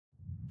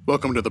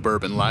Welcome to the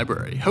Bourbon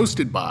Library,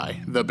 hosted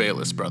by the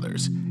Bayless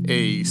Brothers.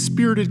 A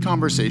spirited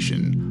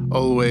conversation,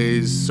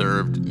 always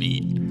served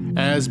neat,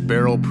 as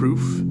barrel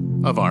proof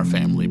of our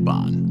family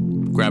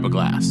bond. Grab a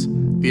glass.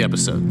 The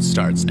episode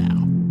starts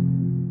now.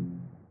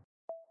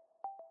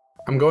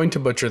 I'm going to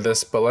butcher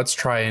this, but let's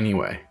try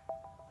anyway.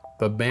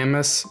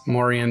 Bebamus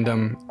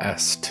moriendum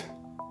est,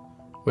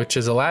 which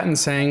is a Latin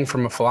saying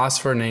from a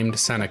philosopher named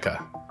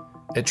Seneca.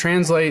 It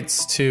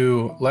translates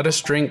to, "Let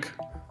us drink,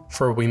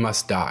 for we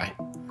must die."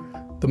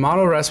 The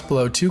model rests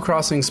below two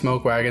crossing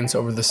smoke wagons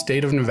over the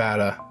state of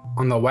Nevada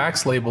on the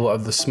wax label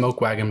of the smoke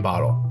wagon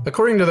bottle.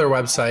 According to their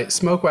website,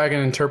 smoke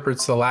wagon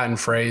interprets the Latin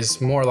phrase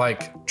more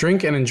like,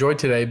 "Drink and enjoy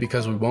today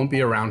because we won't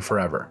be around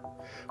forever."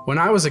 When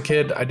I was a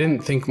kid, I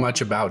didn't think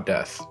much about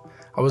death.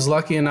 I was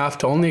lucky enough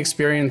to only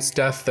experience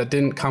death that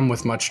didn't come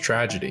with much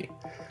tragedy.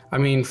 I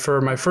mean,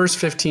 for my first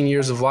 15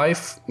 years of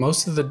life,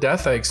 most of the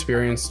death I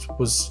experienced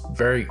was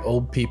very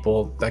old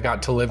people that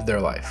got to live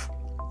their life.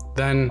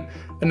 Then,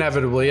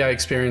 inevitably, I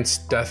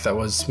experienced death that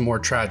was more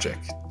tragic,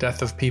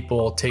 death of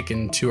people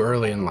taken too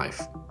early in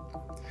life.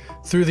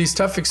 Through these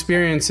tough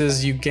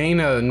experiences, you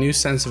gain a new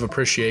sense of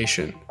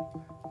appreciation.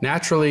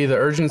 Naturally, the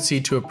urgency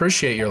to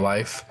appreciate your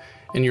life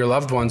and your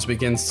loved ones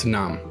begins to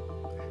numb.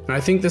 And I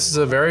think this is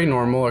a very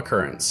normal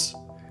occurrence.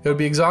 It would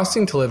be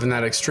exhausting to live in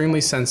that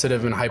extremely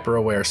sensitive and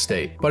hyper-aware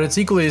state, but it's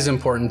equally as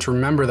important to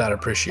remember that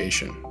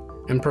appreciation,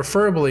 and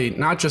preferably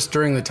not just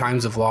during the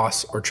times of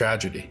loss or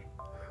tragedy.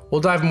 We'll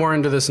dive more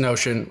into this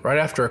notion right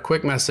after a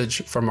quick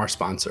message from our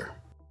sponsor.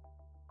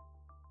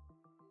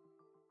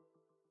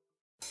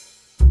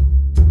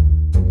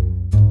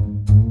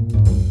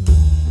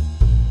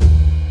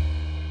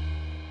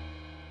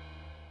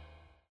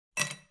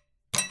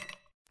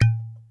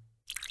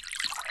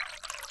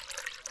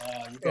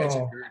 You guys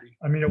are dirty.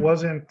 I mean, it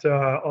wasn't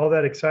all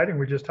that exciting.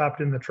 We just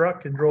hopped in the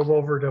truck and drove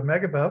over to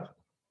Megabev.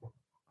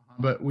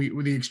 But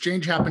the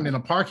exchange happened in a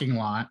parking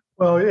lot.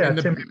 Well, yeah,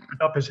 Tim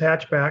opened up his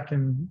hatchback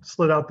and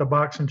slid out the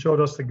box and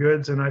showed us the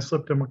goods, and I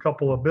slipped him a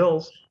couple of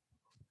bills.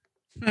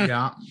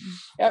 Yeah.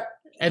 Yep.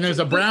 And there's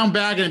a brown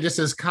bag and it just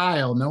says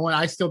Kyle.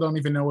 I still don't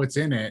even know what's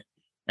in it.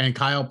 And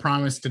Kyle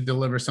promised to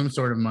deliver some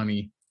sort of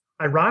money.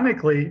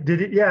 Ironically,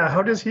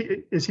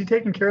 is he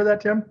taking care of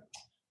that, Tim?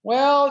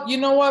 Well, you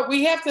know what?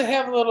 We have to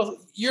have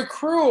your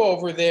crew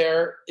over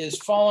there is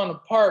falling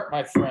apart,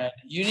 my friend.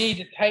 You need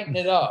to tighten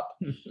it up.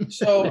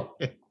 So,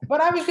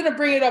 but I was going to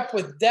bring it up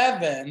with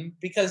Devin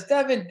because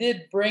Devin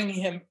did bring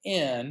him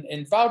in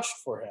and vouched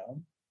for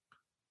him.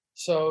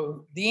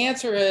 So the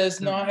answer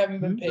is no, I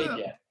haven't been paid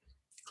yet.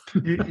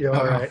 Yeah,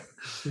 all right.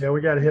 Yeah, we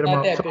got to hit him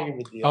up. Not that big of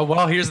a deal. Oh,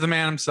 well, here's the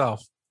man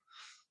himself.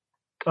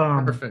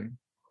 Perfect.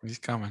 He's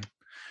coming.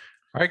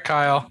 All right,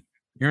 Kyle,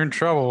 you're in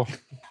trouble.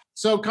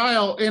 So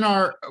Kyle,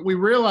 we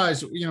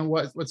realized,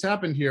 what's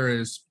happened here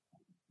is,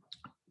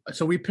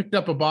 so we picked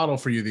up a bottle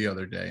for you the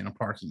other day in a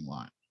parking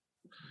lot.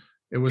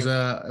 It was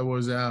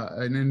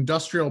an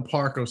industrial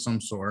park of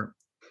some sort,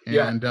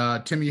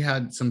 and Timmy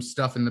had some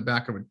stuff in the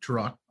back of a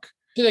truck.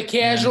 To the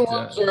casual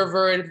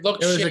observer, it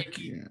looked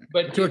shaky,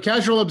 but to a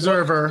casual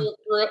observer,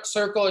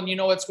 circle, and you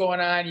know what's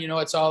going on. You know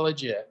it's all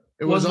legit.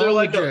 It was all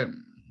legit.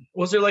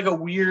 Was there like a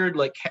weird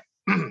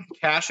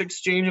cash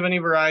exchange of any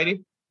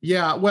variety?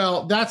 Yeah,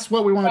 well, that's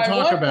what we want to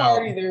talk one about.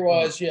 Party there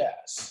was,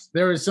 yes.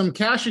 There was some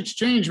cash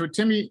exchange where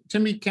Timmy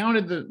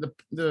counted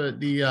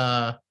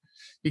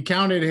he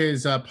counted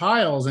his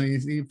piles and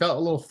he felt a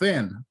little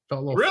thin.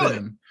 Really?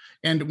 Thin.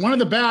 And one of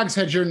the bags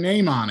had your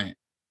name on it.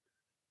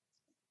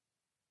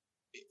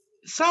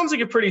 Sounds like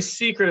a pretty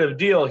secretive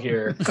deal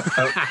here.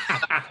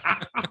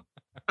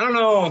 I don't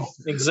know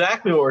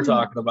exactly what we're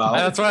talking about.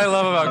 That's what I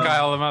love about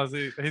Kyle the most.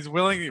 He's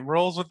willing. He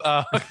rolls with.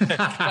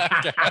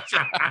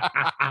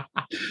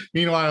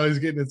 Meanwhile, he's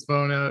getting his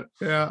phone out.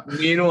 Yeah.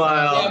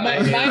 Meanwhile,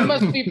 mine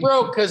must be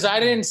broke because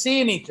I didn't see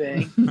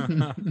anything.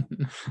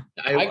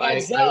 I got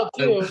Zelle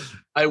too.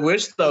 I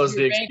wish that was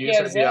the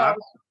excuse. Yeah.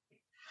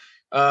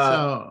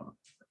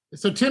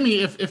 So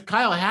Timmy, if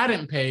Kyle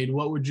hadn't paid,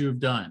 what would you have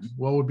done?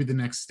 What would be the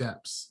next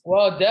steps?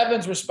 Well,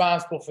 Devin's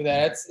responsible for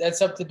that. That's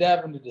up to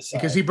Devin to decide.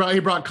 Because he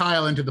brought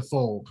Kyle into the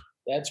fold.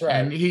 That's right.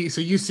 And you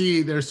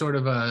see there's sort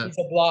of he's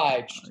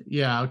obliged.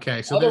 Yeah,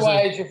 okay. So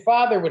otherwise your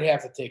father would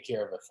have to take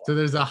care of it for him. So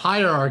there's a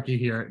hierarchy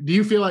here. Do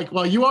you feel like,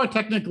 well, you are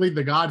technically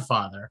the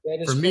godfather.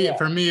 That is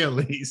for me at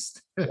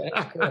least.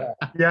 Yeah,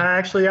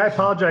 actually I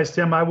apologize,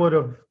 Tim. I would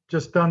have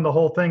just done the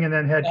whole thing and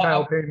then had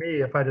Kyle pay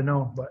me if I'd have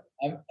known. But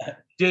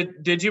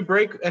did you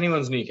break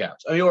anyone's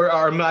kneecaps? I mean, or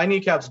are my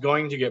kneecaps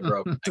going to get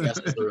broken? I guess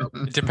it's the real.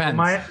 It depends.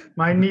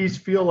 My knees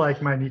feel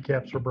like my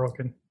kneecaps were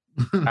broken.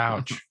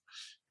 Ouch.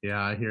 Yeah,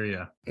 I hear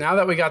you. Now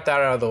that we got that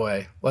out of the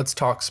way, let's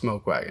talk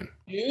Smoke Wagon.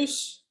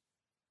 Juice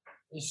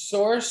is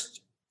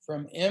sourced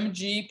from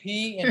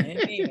MGP in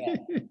Indiana.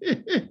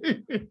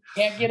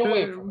 Can't get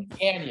away from it,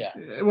 can you?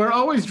 We're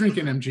always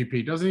drinking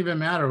MGP. Doesn't even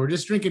matter. We're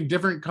just drinking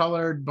different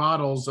colored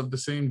bottles of the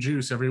same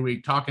juice every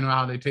week, talking about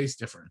how they taste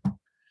different.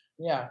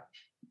 Yeah.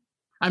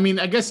 I mean,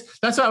 I guess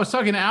that's what I was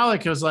talking to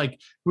Alec. It was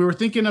like, we were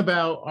thinking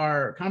about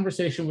our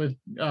conversation with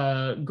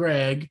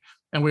Greg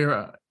and we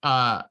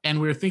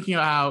were thinking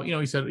about how,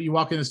 he said you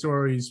walk in the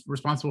store, he's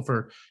responsible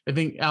for, I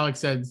think Alex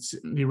said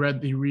he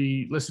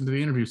listened to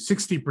the interview,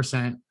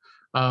 60%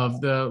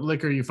 of the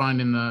liquor you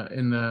find in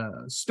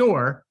the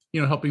store,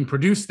 helping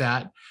produce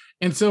that.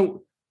 And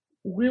so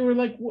we were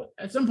like,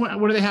 at some point,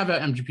 what do they have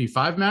at MGP?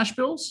 5 mash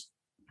bills?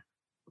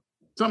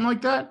 Something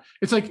like that.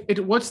 It's like,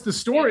 what's the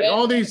story?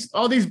 All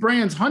these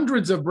brands,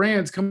 hundreds of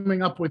brands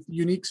coming up with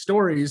unique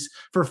stories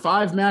for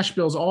 5 mash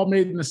bills, all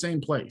made in the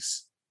same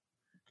place.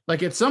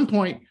 Like at some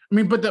point, I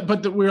mean,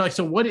 but we're like,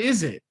 so what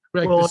is it?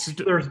 We're like, well,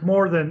 there's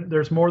more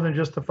than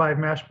just the 5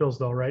 mash bills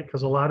though, right?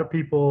 Because a lot of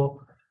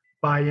people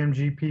buy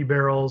MGP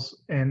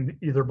barrels and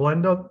either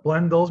blend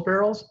those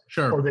barrels,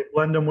 sure, or they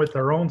blend them with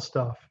their own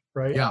stuff,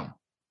 right? Yeah.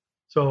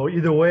 So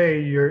either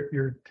way,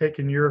 you're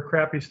taking your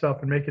crappy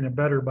stuff and making it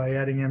better by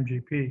adding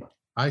MGP.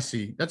 I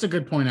see. That's a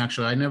good point,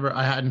 actually.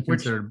 I hadn't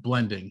considered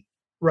blending.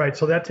 Right.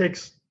 So that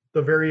takes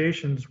the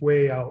variations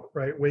way out,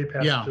 right? Way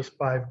past just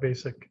 5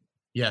 basic.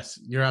 Yes,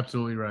 you're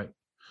absolutely right.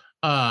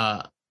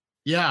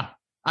 Yeah.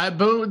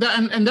 But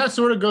that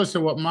sort of goes to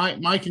what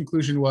my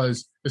conclusion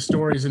was: the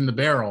stories in the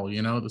barrel.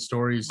 The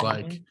stories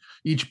like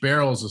each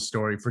barrel is a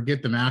story.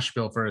 Forget the mash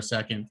bill for a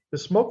second. The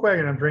smoke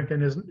wagon I'm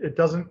drinking it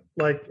doesn't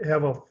like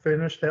have a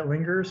finish that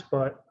lingers,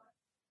 but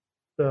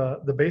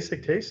the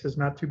basic taste is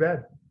not too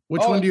bad.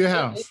 Which one do you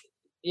have?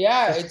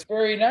 It's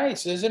very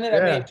nice, isn't it? Yeah.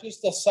 I mean, it's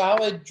just a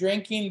solid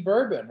drinking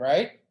bourbon,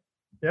 right?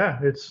 Yeah,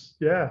 it's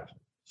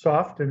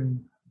soft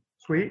and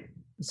sweet.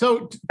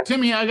 So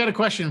Timmy, I got a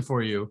question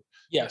for you.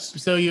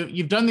 Yes. So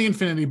you've done the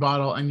infinity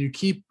bottle, and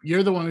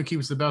you're the one who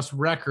keeps the best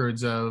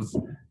records of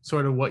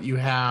sort of what you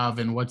have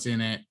and what's in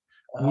it.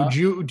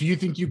 Do you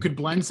think you could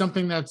blend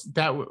something that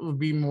would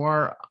be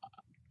more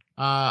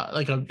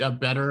like a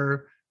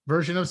better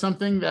version of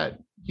something that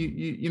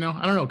you know,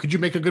 I don't know, could you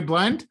make a good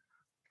blend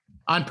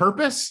on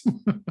purpose?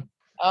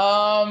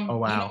 Oh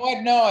wow. You know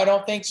what? No, I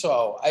don't think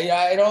so.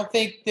 I don't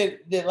think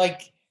that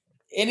like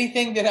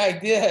anything that I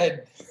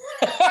did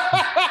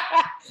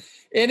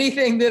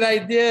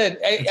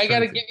I got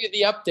to give you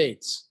the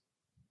updates.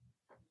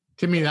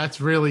 Timmy, that's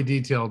really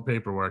detailed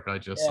paperwork I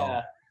just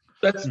saw.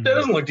 That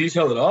doesn't look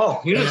detailed at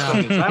all. You didn't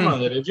spend any time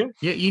on that, did you?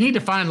 Yeah, you need to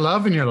find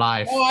love in your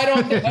life. No, I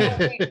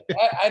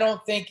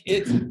don't think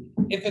it's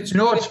if it's. You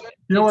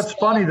know what's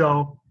funny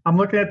though? I'm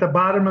looking at the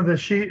bottom of the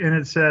sheet and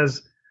it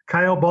says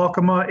Kyle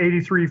Balkema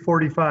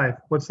 8345.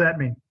 What's that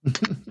mean?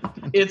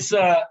 It's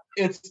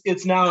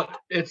now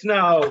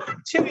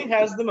Timmy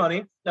has the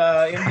money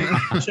of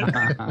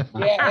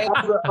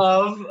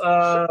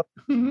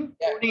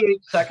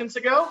 48 seconds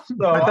ago.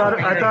 So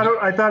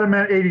I thought it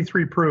meant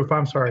 83 proof.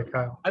 I'm sorry,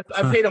 Kyle.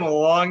 I paid him a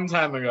long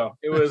time ago.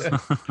 It was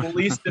at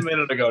least a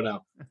minute ago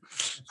now.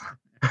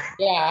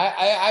 Yeah,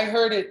 I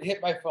heard it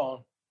hit my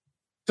phone.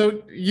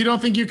 So you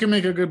don't think you can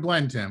make a good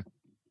blend, Tim?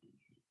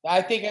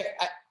 I think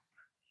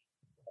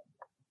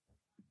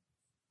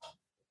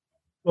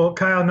Well,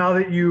 Kyle, now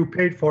that you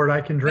paid for it, I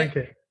can drink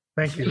it.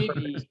 Thank you.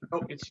 Maybe.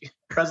 It's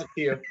present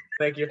to you.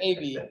 Thank you.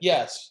 Maybe,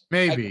 yes.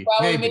 Maybe.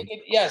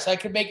 I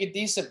could make a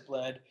decent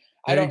blend.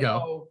 I don't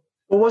know.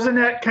 Well, wasn't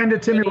that kind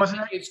of Timmy?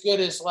 Wasn't it? As good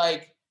as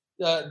like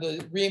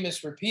the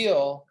Remus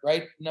repeal,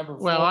 right? Number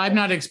 4. Well, I'm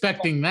not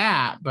expecting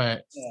that,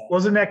 but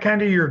Wasn't that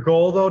kind of your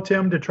goal, though,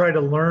 Tim, to try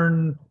to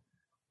learn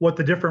what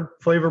the different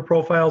flavor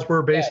profiles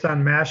were based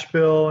on mash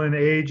bill and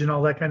age and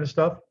all that kind of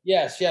stuff?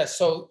 Yes.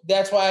 So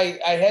that's why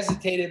I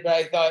hesitated, but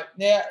I thought,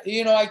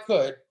 I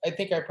could. I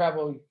think I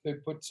probably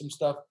could put some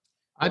stuff.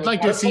 I'd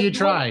like to see you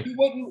try.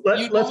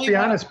 Let's be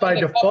honest, by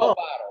default,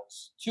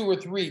 bottles, 2 or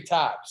 3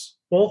 tops.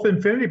 Both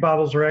infinity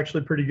bottles are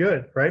actually pretty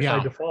good, right? Yeah.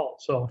 By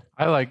default. So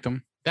I liked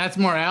them. That's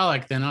more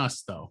Alec than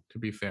us, though, to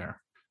be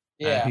fair.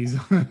 Yeah.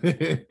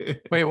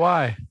 Wait,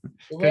 why?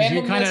 Because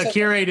you kind of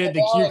curated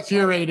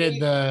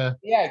the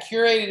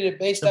it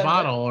based the on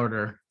bottle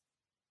order.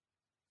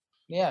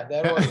 Yeah,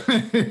 that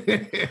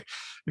order.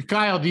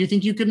 Kyle, do you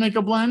think you could make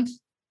a blend?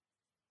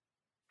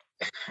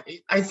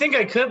 I think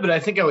I could, but I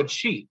think I would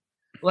cheat.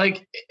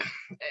 Like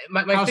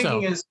my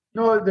thinking is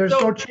no, there's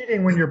no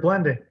cheating when you're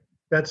blending.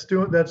 That's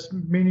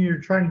meaning you're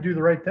trying to do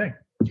the right thing.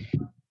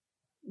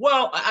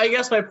 Well, I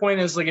guess my point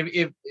is like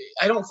if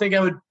I don't think I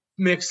would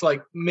mix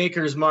like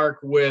Maker's Mark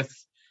with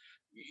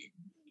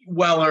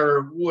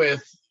Weller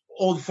with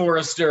Old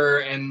Forester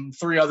and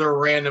 3 other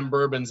random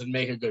bourbons and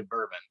make a good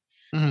bourbon.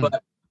 Mm-hmm.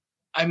 But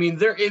I mean,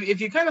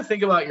 if you kind of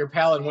think about your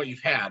palate and what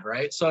you've had,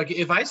 right? So like,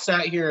 if I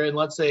sat here and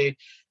let's say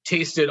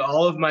tasted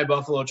all of my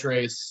Buffalo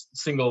Trace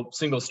single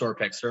store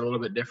picks, they're a little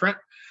bit different.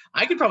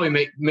 I could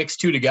probably mix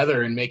 2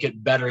 together and make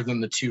it better than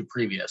the 2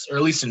 previous, or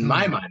at least in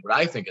my mind, what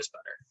I think is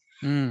better.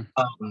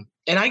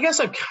 And I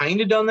guess I've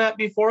kind of done that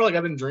before. Like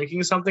I've been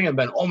drinking something and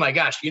been, oh my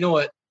gosh, you know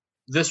what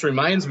this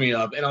reminds me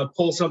of? And I'll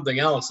pull something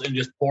else and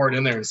just pour it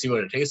in there and see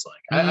what it tastes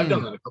like. I've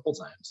done that a couple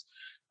times.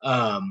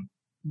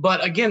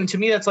 But again, to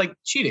me, that's like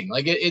cheating.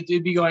 Like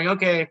it'd be going,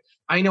 okay,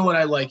 I know what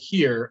I like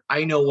here.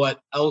 I know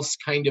what else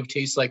kind of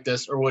tastes like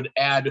this or would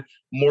add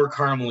more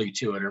caramely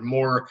to it or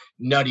more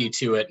nutty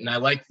to it. And I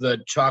like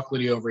the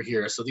chocolatey over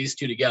here. So these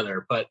 2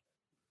 together, but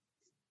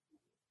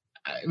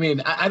I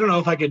mean, I don't know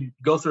if I could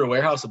go through a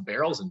warehouse of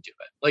barrels and do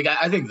it. Like,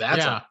 I think that's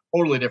Yeah. a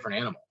totally different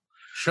animal.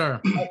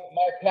 Sure. My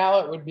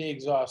palate would be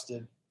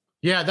exhausted.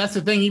 Yeah, that's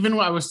the thing. Even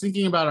when I was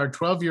thinking about our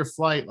 12-year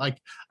flight, like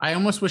I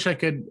almost wish I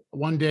could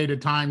one day at a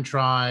time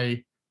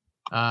try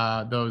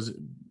those,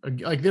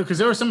 like, because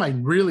there were some I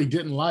really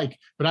didn't like,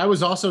 but I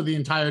was also the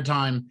entire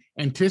time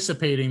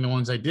anticipating the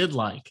ones I did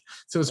like.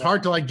 So it's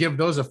hard to like give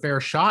those a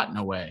fair shot in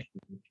a way.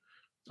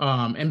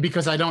 And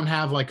because I don't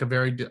have like a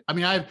very,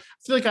 I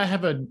feel like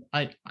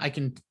I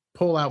can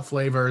pull out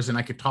flavors and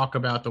I could talk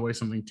about the way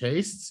something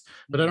tastes,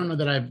 but I don't know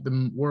that I have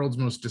the world's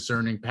most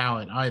discerning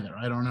palate either.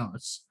 I don't know.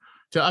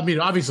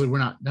 Obviously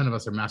none of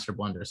us are master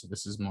blenders, so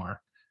this is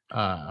more.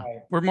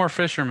 We're more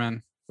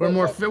fishermen. We're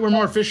more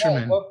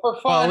fishermen. But for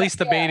fun, Well, at least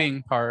the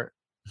baiting part.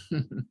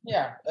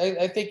 Yeah,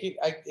 I think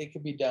it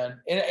could be done.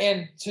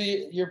 And to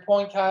your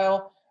point,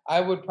 Kyle, I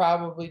would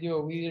probably do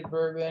a wheated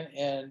bourbon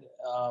and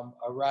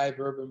a rye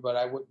bourbon, but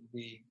I wouldn't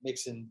be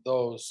mixing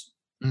those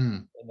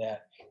in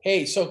that.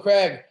 Hey, so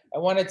Craig, I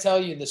want to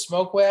tell you the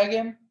Smoke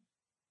Wagon.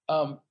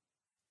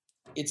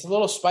 It's a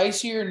little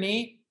spicier,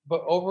 neat,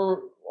 but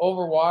over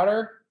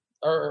water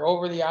or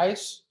over the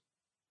ice,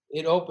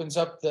 it opens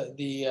up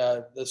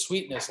the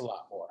sweetness a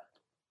lot more.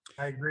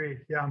 I agree.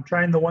 Yeah, I'm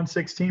trying the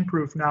 116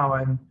 proof now,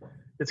 and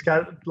it's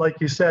got,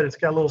 like you said, it's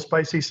got a little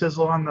spicy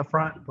sizzle on the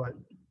front, but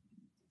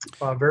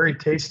very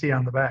tasty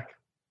on the back.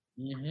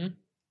 Mm-hmm.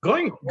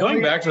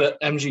 Going back to the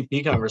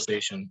MGP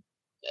conversation,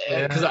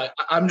 because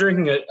I'm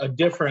drinking a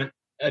different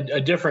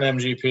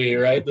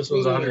MGP, right? This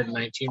one's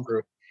 119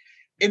 proof.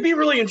 It'd be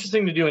really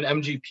interesting to do an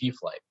MGP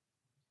flight.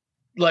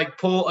 Like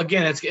pull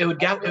again, it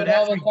would have to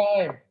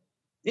be,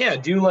 yeah,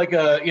 do like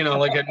a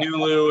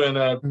Nulu and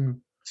a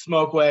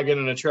Smoke Wagon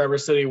and a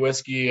Traverse City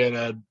whiskey and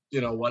a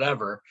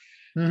whatever.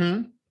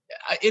 Mm-hmm.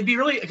 It'd be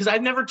really, because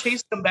I'd never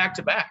tasted them back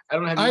to back. I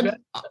don't have.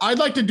 I'd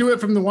like to do it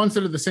from the ones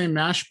that are the same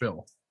mash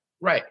bill.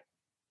 Right.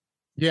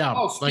 Yeah.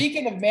 Oh,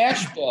 speaking of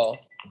mash bill,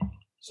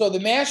 so the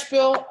mash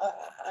bill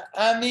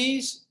on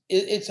these,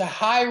 it's a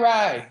high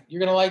rye. You're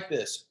gonna like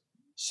this: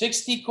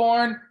 60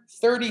 corn,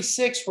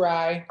 36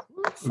 rye,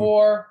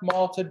 4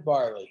 malted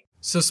barley.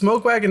 So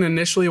Smoke Wagon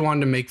initially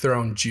wanted to make their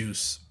own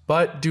juice,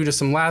 but due to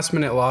some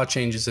last-minute law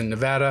changes in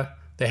Nevada,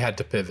 they had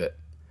to pivot.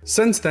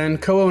 Since then,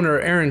 co-owner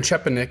Aaron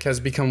Chepanik has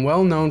become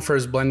well known for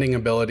his blending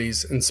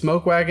abilities, and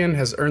Smoke Wagon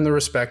has earned the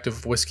respect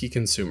of whiskey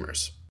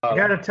consumers. I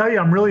got to tell you,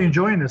 I'm really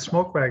enjoying this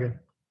Smoke Wagon.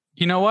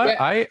 You know what?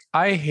 Yeah.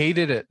 I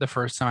hated it the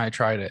first time I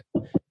tried it.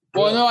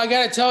 Well, no, I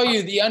got to tell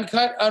you, the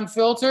uncut,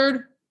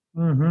 unfiltered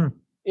Mm-hmm.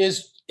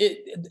 is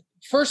it.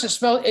 First,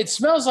 it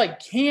smells like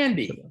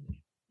candy,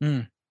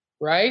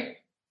 right?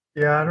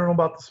 Yeah, I don't know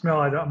about the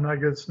smell. I'm not a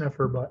good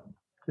sniffer, but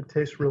it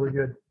tastes really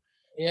good.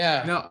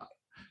 Yeah. No,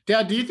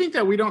 Dad, do you think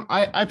that we don't?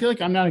 I feel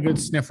like I'm not a good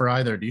sniffer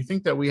either. Do you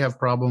think that we have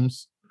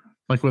problems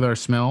like with our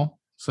sense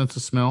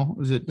of smell?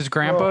 Is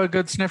Grandpa a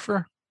good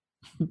sniffer?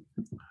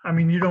 I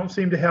mean, you don't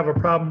seem to have a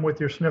problem with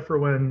your sniffer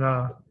when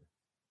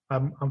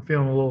I'm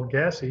feeling a little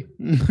gassy.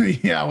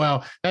 Yeah,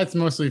 well, that's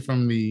mostly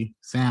from the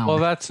sound. Well,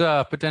 that's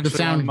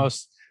potentially one of the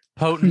most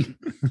potent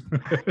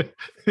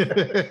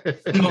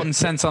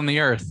scents on the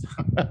earth.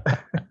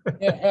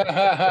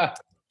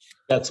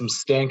 Got some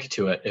stank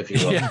to it, if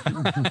you will. Yeah.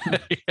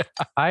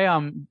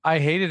 I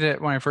hated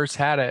it when I first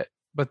had it,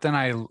 but then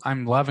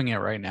I'm loving it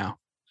right now.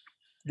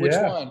 Which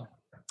one?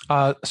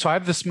 So I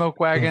have the Smoke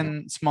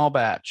Wagon small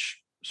batch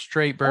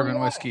straight bourbon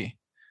whiskey.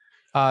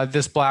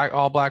 This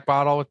all black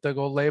bottle with the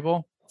gold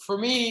label. For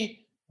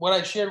me, what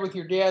I shared with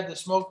your dad, the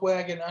Smoke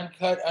Wagon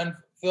uncut,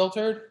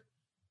 unfiltered,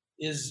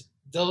 is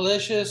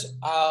delicious.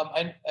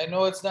 I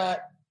know it's not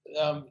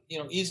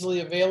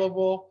easily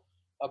available,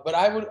 but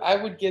I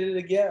would get it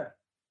again.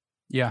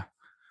 Yeah.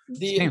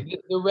 The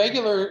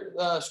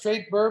regular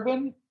straight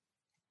bourbon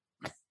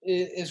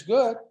is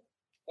good,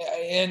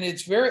 and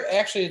it's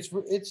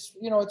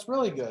it's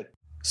really good.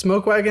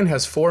 Smoke Wagon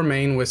has 4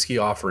 main whiskey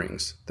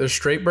offerings. There's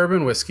straight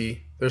bourbon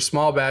whiskey, their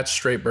small batch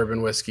straight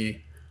bourbon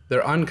whiskey,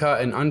 their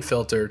uncut and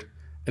unfiltered,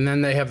 and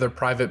then they have their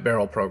private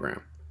barrel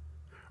program.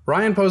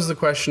 Ryan posed the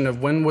question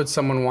of when would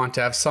someone want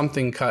to have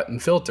something cut and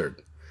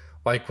filtered?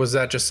 Like, was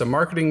that just a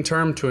marketing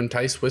term to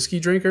entice whiskey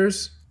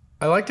drinkers?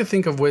 I like to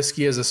think of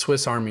whiskey as a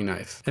Swiss Army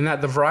knife, and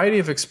that the variety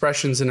of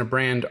expressions in a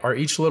brand are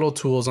each little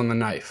tools on the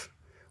knife.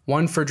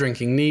 One for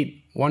drinking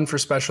neat, one for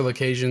special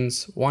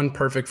occasions, one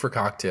perfect for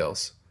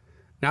cocktails.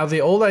 Now,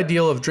 the old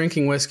ideal of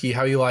drinking whiskey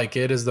how you like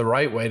it is the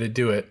right way to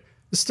do it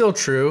is still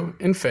true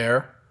and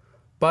fair,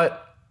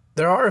 but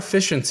there are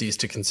efficiencies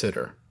to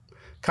consider.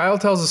 Kyle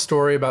tells a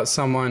story about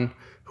someone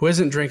who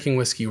isn't drinking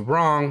whiskey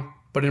wrong,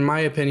 but in my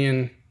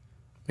opinion,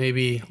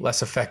 maybe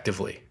less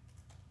effectively.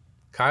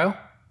 Kyle?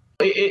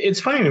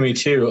 It's funny to me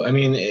too. I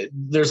mean,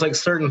 there's like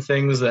certain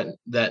things that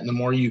the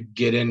more you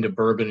get into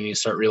bourbon and you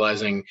start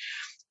realizing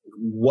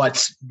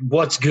what's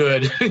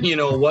good,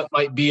 what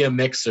might be a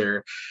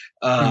mixer,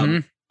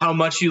 how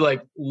much you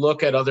like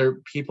look at other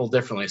people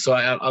differently. So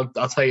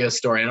I'll tell you a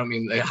story. I don't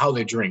mean how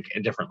they drink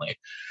differently.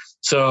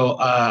 So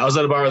I was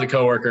at a bar with a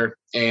coworker,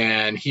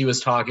 and he was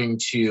talking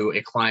to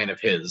a client of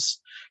his.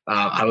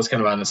 I was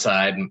kind of on the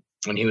side,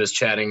 and he was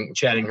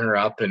chatting her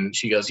up, and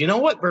she goes, "You know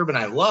what bourbon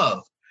I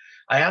love?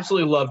 I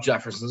absolutely love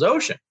Jefferson's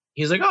Ocean."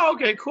 He's like, "Oh,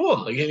 okay,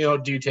 cool. Like,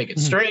 do you take it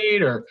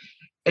straight or?"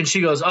 And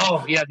she goes,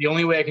 "Oh, yeah, the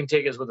only way I can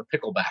take it is with a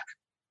pickleback."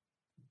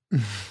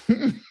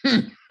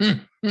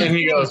 And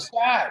he goes,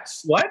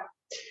 "What?"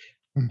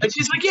 And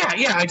she's like,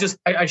 "Yeah,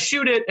 I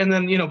shoot it, and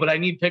then but I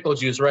need pickle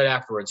juice right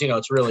afterwards.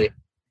 It's really."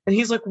 And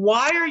he's like,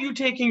 "Why are you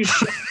taking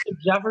shots at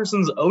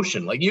Jefferson's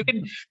Ocean? Like, you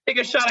can take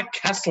a shot at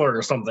Kessler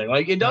or something.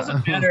 Like, it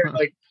doesn't matter.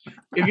 Like,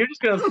 if you're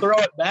just gonna throw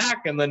it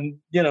back and then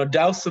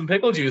douse some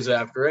pickle juice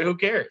after it, who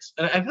cares?"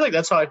 And I feel like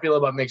that's how I feel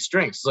about mixed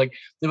drinks. It's like,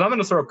 if I'm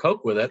gonna throw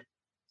Coke with it,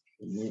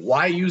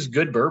 why use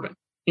good bourbon?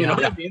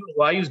 What I mean?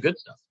 Why use good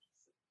stuff?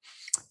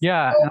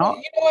 Yeah. You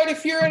know what?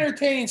 If you're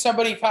entertaining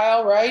somebody,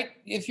 Kyle, right?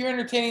 If you're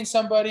entertaining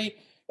somebody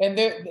and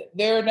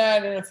they're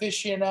not an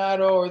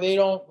aficionado or they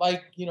don't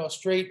like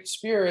straight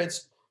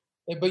spirits,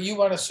 but you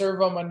want to serve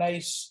them a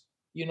nice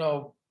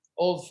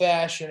old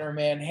fashioned or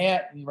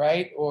Manhattan,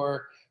 right?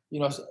 Or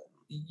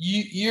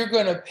you're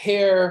going to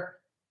pair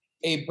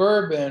a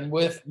bourbon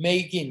with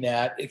making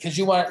that because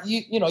you want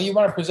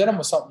to present them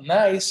with something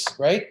nice,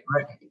 right?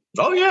 Right.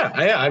 Oh yeah.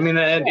 I mean,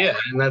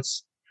 and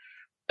that's.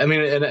 I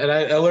mean, and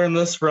I learned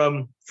this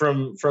from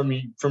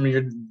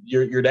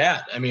your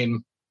dad. I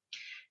mean,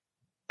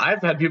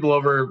 I've had people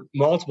over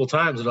multiple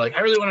times that are like,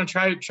 "I really want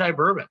to try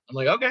bourbon." I'm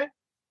like, "Okay,"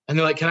 and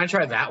they're like, "Can I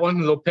try that one?"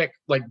 And they'll pick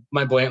like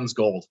my Blanton's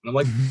Gold, and I'm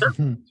like, "Sure,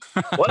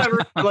 whatever."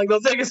 I'm like, they'll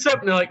take a sip,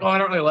 and they're like, "Oh, I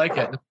don't really like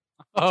it."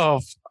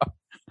 Oh,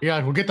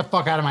 Yeah, well, get the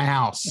fuck out of my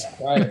house.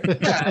 Right.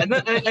 Yeah, and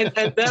then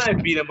I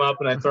beat them up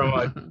and I throw them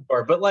out the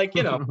door. But like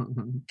they want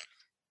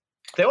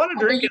to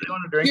drink it. They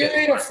want to drink it.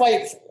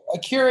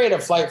 Curate a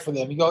flight for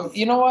them. You go,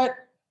 "You know what?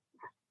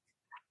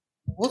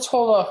 Let's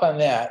hold off on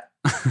that.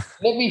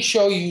 Let me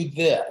show you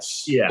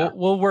this." Yeah,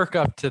 we'll work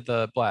up to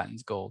the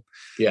Blanton's Gold.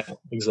 yeah,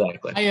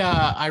 exactly.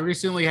 I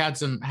recently had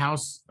some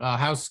house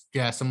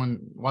guests, someone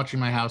watching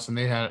my house, and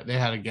they had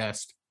a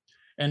guest,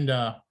 and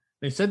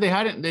they said they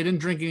didn't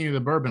drink any of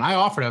the bourbon. I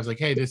offered. I was like,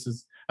 "Hey,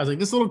 this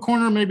little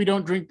corner maybe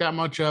don't drink that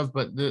much of,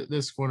 but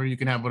this corner you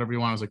can have whatever you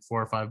want." It was like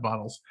 4 or 5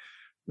 bottles.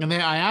 And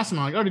then I asked them,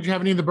 I'm like, "Oh, did you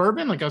have any of the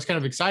bourbon?" Like, I was kind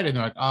of excited. And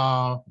they're like,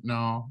 "Oh,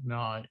 no,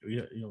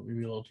 maybe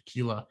a little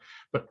tequila."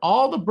 But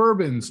all the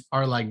bourbons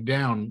are like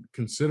down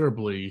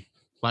considerably.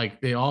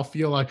 Like they all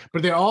feel like,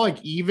 but they're all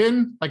like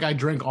even. Like I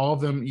drank all of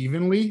them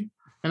evenly.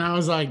 And I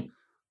was like,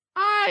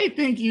 I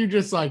think you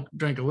just like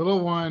drank a little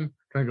one,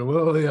 drank a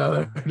little of the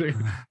other.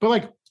 But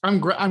like, I'm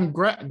glad.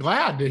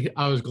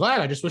 I was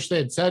glad. I just wish they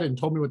had said and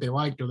told me what they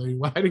liked, or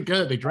I didn't care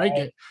that they drank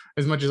it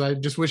as much as I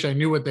just wish I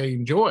knew what they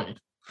enjoyed.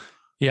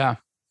 Yeah.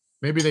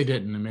 Maybe they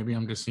didn't, and maybe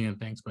I'm just seeing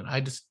things. But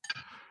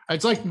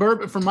it's like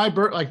bourbon for my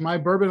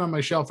bourbon on my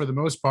shelf for the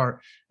most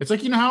part. It's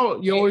like how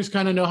you always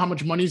kind of know how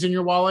much money's in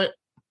your wallet.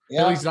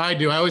 Yeah. At least I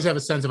do. I always have a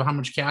sense of how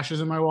much cash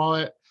is in my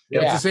wallet.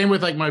 Yeah. It's the same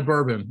with like my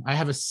bourbon. I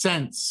have a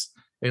sense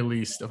at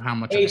least of how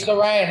much. Hey, so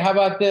Ryan, how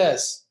about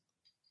this?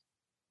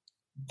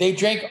 They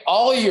drank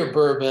all your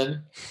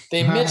bourbon.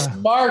 They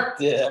mismarked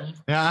them.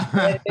 Yeah.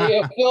 And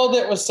they filled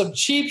it with some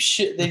cheap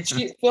shit. They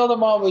filled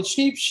them all with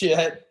cheap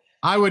shit.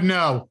 I would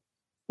know.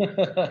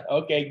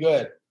 Okay,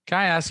 good. Can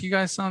I ask you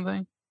guys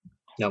something?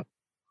 No.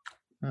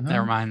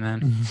 Never mind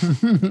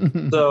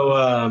then.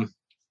 So,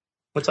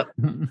 what's up?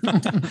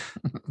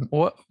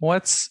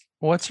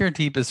 What's your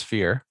deepest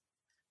fear?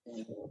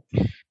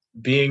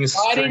 Being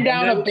sliding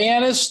down a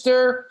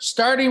banister,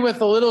 starting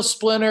with a little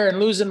splinter and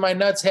losing my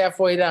nuts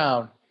halfway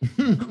down.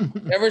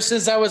 Ever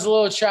since I was a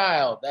little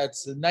child,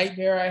 that's the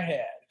nightmare I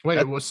had.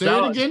 Wait, say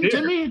it again,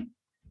 Timmy.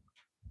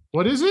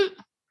 What is it?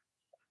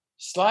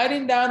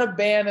 Sliding down a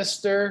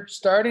banister,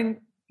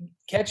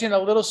 catching a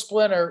little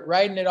splinter,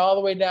 riding it all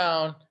the way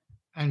down,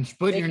 and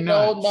splitting your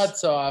nuts.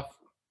 Nuts off.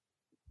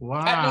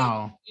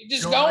 Wow! You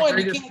just going.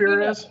 You can't do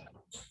that.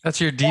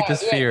 That's your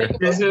deepest fear.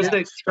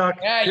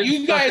 Yeah,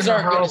 you guys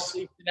aren't going to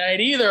sleep tonight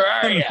either,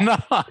 are you? No,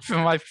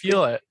 I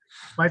feel it.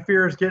 My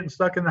fear is getting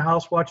stuck in the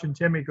house watching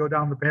Timmy go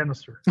down the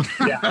banister.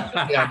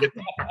 Yeah.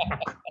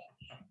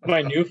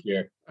 My new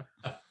fear.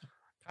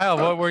 Kyle,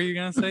 what were you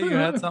gonna say? You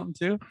had something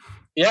too?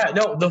 Yeah,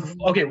 no.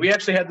 Okay, we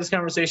actually had this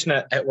conversation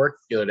at work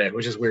the other day,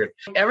 which is weird.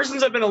 Ever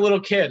since I've been a little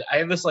kid, I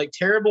have this like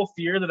terrible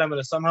fear that I'm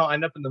going to somehow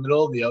end up in the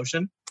middle of the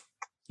ocean.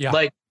 Yeah.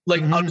 Like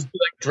I'll just be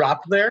like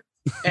dropped there,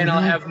 and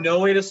I'll have no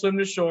way to swim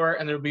to shore,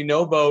 and there'll be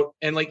no boat,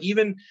 and like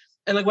when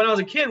I was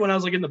a kid, when I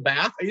was like in the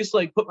bath, I used to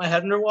like put my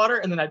head underwater,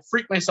 and then I'd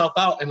freak myself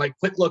out and like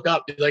quick look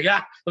up, be like,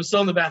 I'm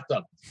still in the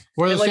bathtub.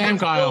 We're the like, same,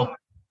 Kyle.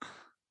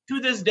 To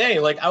this day,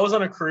 like I was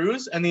on a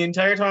cruise, and the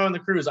entire time on the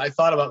cruise, I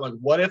thought about like,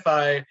 what if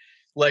I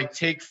like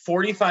take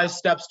 45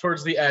 steps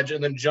towards the edge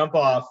and then jump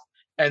off,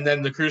 and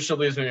then the cruise ship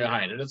leaves me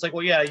behind. And it's like,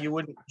 well, yeah, you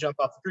wouldn't jump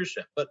off the cruise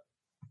ship, but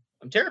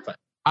I'm terrified.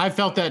 I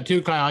felt that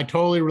too, Kyle. I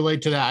totally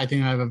relate to that. I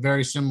think I have a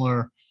very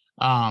similar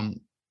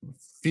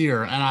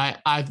fear. And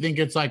I think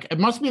it's like, it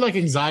must be like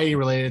anxiety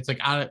related. It's like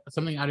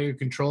something out of your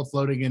control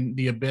floating in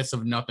the abyss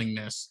of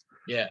nothingness.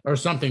 Yeah. Or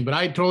something. But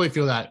I totally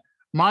feel that.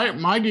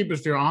 My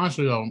deepest fear,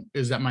 honestly, though,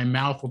 is that my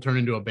mouth will turn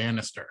into a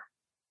banister.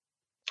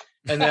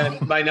 and then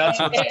my nuts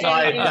would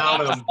slide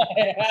down them.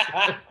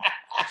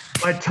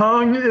 My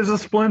tongue is a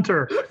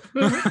splinter.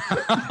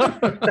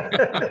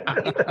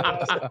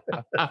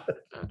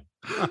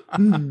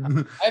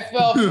 I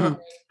fell for it.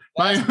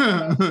 That's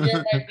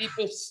my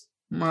deepest.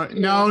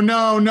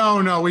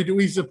 No.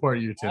 We support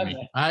you,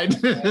 Timmy.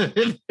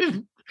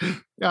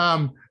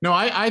 No,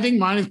 I think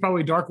mine is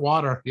probably dark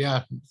water.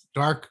 Yeah,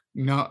 dark,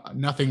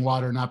 nothing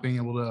water, not being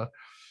able to.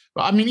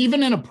 I mean,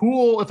 even in a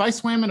pool, if I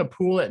swam in a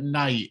pool at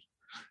night,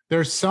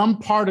 there's some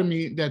part of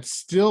me that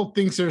still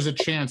thinks there's a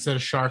chance that a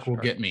shark will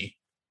get me.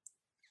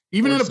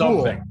 Even Or in a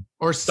something. pool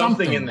or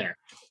something in there.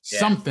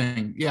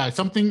 Yeah.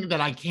 Something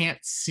that I can't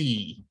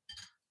see.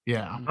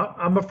 Yeah.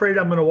 I'm afraid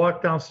I'm going to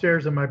walk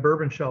downstairs and my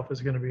bourbon shelf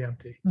is going to be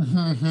empty.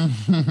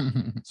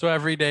 So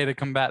every day to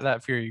combat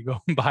that fear, you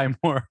go and buy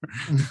more.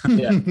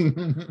 Yeah.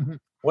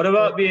 What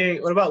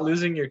about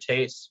losing your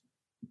taste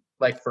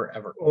like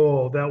forever?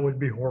 Oh, that would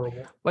be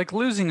horrible. Like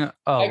losing a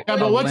Yeah,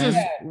 but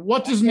limb.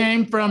 what's his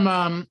name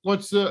from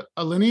what's the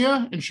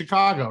Alinea in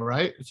Chicago,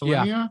 right? It's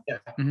Yeah. Alinea. Yeah.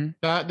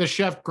 Mhm. The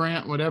chef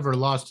Grant, whatever,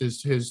 lost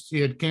his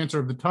he had cancer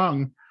of the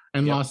tongue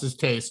and Yep. lost his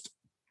taste.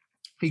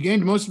 He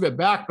gained most of it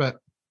back, but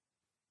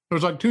it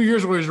was like 2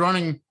 years where he was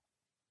running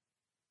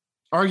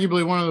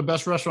arguably one of the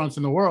best restaurants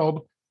in the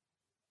world,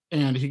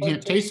 and he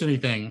can't taste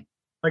anything.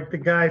 Like the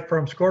guy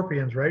from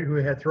Scorpions, right? Who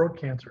had throat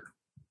cancer.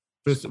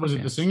 Was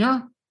it the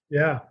singer?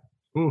 Yeah.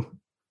 Ooh.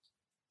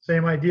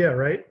 Same idea,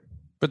 right?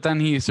 But then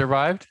he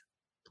survived.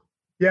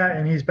 Yeah.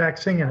 And he's back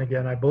singing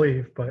again, I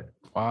believe. But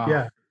Wow.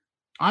 yeah.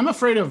 I'm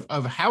afraid of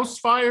house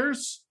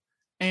fires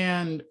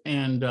and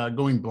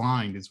going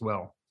blind as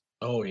well.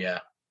 Oh yeah.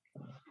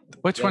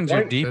 Which Yeah, one's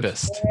your right.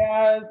 deepest?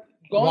 Yeah,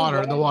 going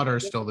The blind water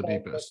is still the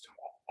difficult, but deepest.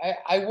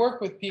 I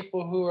work with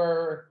people who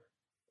are,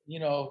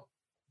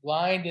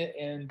 blind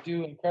and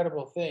do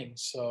incredible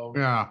things. So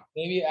Yeah.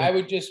 maybe I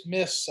would just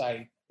miss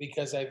sight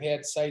because I've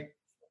had sight,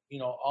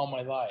 all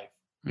my life.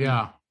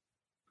 Yeah.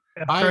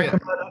 After I come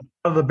out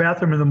of the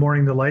bathroom in the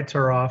morning, the lights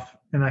are off,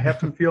 and I have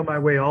to feel my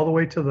way all the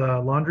way to the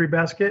laundry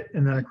basket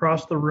and then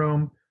across the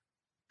room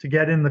to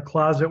get in the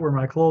closet where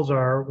my clothes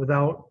are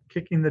without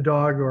kicking the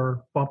dog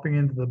or bumping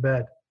into the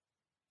bed.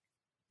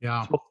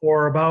 Yeah. So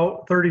for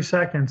about 30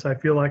 seconds, I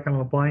feel like I'm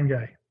a blind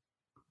guy.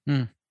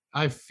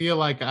 I feel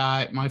like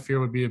my fear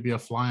would be to be a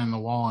fly on the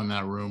wall in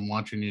that room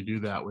watching you do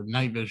that with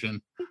night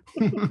vision.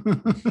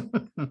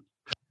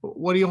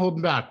 What are you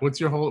holding back? What's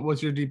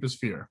your deepest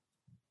fear?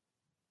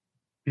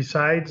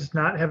 Besides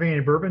not having any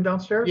bourbon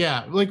downstairs?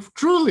 Yeah, like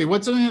truly,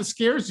 what's something that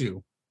scares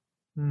you?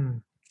 Hmm.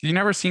 You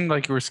never seemed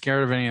like you were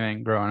scared of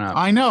anything growing up.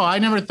 I know. I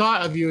never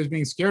thought of you as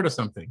being scared of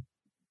something.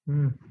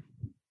 Hmm.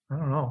 I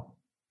don't know.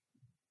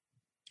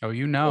 Oh,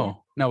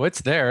 no,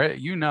 it's there.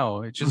 It's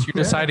just you're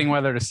Yeah. deciding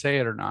whether to say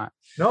it or not.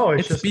 No,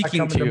 it's It's just not speaking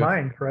coming to to you.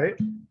 mind, right?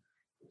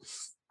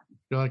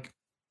 You're like,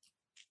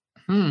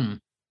 Well,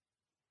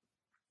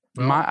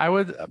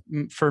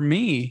 For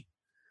me,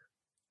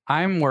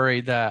 I'm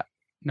worried that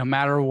no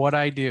matter what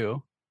I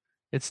do,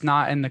 it's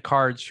not in the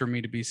cards for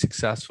me to be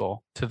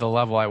successful to the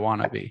level I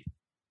want to be.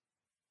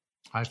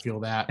 I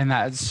feel that. And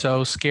that is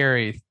so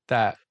scary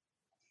that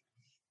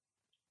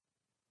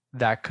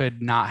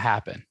could not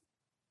happen,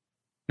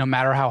 no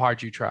matter how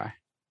hard you try.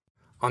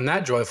 On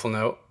that joyful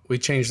note, we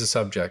change the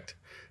subject.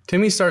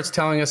 Timmy starts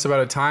telling us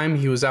about a time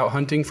he was out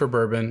hunting for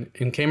bourbon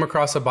and came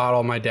across a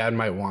bottle my dad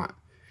might want.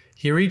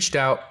 He reached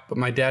out, but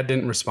my dad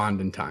didn't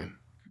respond in time.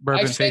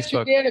 Bourbon I sent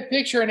Facebook. your dad a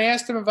picture and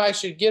asked him if I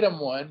should get him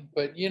one,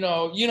 but you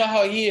know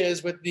how he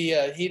is with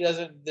the he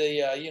doesn't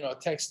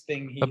text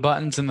thing. The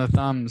buttons and the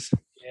thumbs.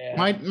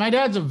 Yeah. My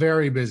dad's a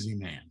very busy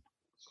man.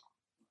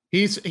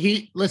 He's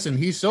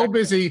so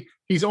busy.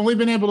 He's only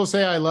been able to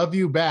say I love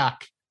you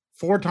back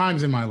 4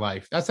 times in my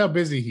life. That's how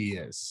busy he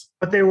is.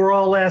 But they were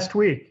all last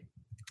week.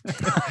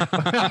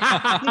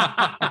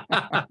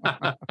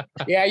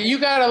 Yeah, you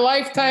got a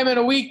lifetime in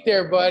a week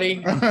there,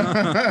 buddy.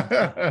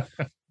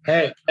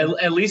 Hey,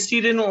 at least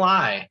he didn't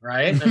lie,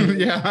 right? I mean,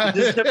 Yeah. It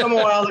just took him a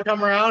while to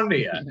come around to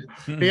you.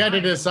 He had to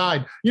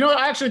decide.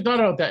 I actually thought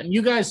about that. And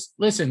you guys,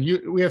 listen,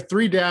 we have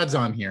 3 dads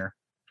on here.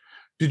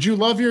 Did you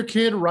love your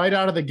kid right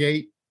out of the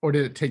gate, or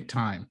did it take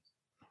time?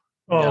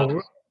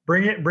 Oh,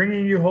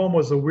 bringing you home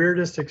was the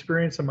weirdest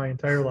experience of my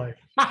entire life.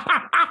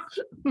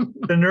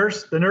 The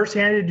nurse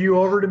handed you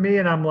over to me,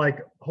 and I'm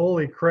like,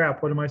 holy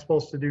crap, what am I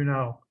supposed to do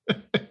now?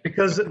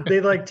 Because they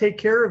take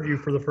care of you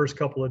for the first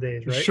couple of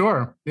days, right?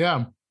 Sure.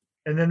 Yeah.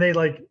 And then they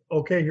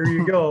okay, here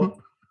you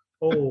go.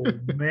 Oh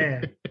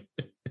man.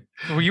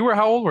 Well,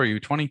 how old were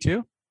you?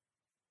 22?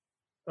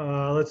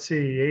 Let's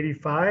see,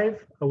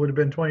 85. I would have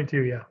been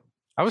 22. Yeah.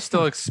 I was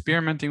still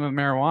experimenting with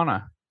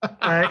marijuana.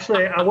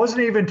 I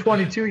wasn't even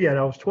 22 yet.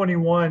 I was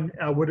 21.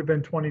 I would have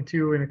been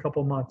 22 in a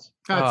couple months.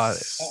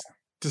 That's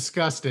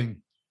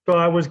disgusting. So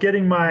I was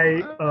getting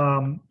my,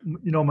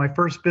 my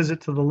first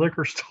visit to the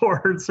liquor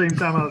store at the same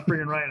time I was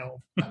bringing Ryan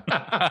home.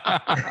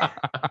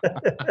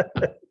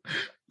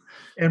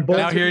 And both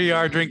Now here you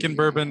are drinking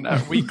bourbon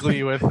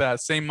weekly with that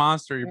same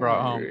monster you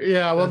brought home.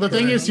 Yeah. Well, the That's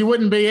thing right. is, you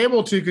wouldn't be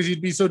able to because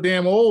you'd be so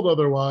damn old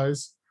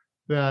otherwise.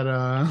 That.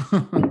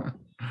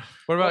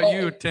 What about Well,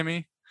 you,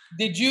 Timmy?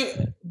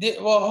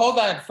 well, hold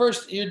on.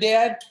 First, your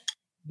dad, hold on. First, your dad,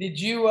 did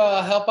you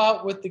help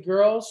out with the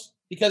girls?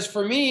 Because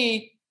for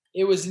me,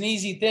 it was an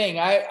easy thing.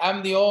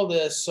 I'm the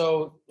oldest,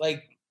 so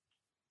like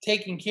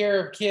taking care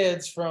of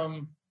kids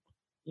from,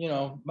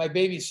 my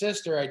baby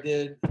sister I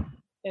did,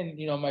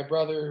 and my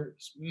brother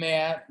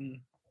Matt and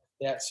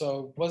that,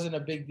 so it wasn't a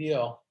big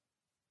deal.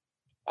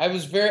 I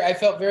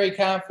felt very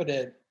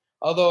confident,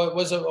 although it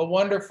was a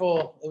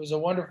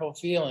wonderful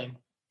feeling.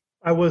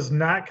 I was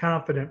not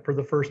confident for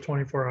the first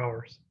 24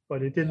 hours,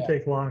 but it didn't Yeah.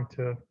 take long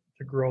to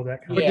grow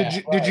that But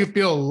confidence. did you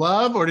feel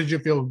love, or did you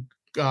feel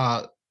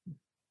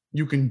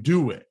you can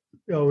do it?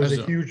 It was as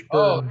a a- huge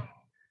Oh, burden.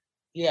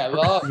 Yeah,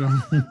 love.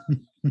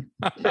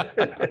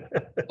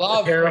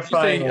 Love.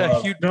 Terrifying A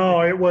love. huge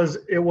No, it was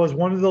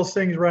one of those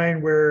things,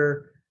 Ryan,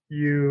 where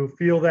you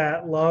feel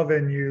that love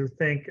and you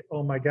think,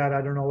 oh my God,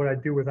 I don't know what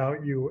I'd do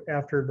without you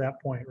after that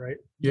point, right?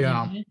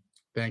 Yeah, Mhm.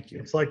 thank you.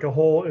 It's like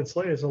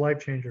it's a life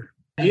changer.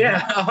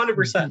 Yeah,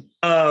 100%.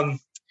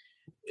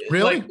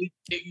 Really? Like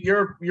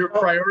your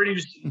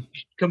priorities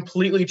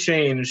completely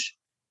change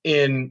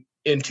in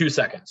 2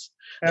 seconds.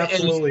 And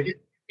Absolutely.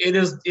 it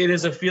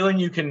is a feeling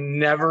you can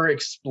never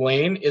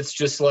explain. It's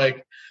just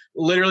like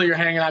literally you're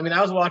hanging out. I mean,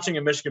 I was watching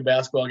a Michigan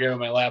basketball game on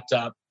my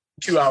laptop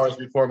 2 hours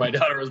before my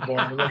daughter was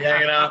born. We're like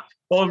hanging out,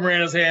 holding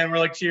Miranda's hand. We're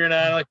like cheering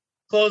on. Like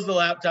close the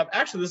laptop.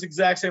 Actually, this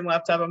exact same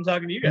laptop I'm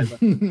talking to you guys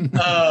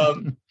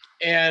on.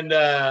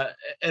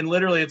 And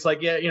literally it's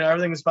like, yeah,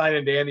 everything's fine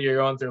and dandy. You're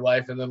going through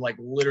life, and then like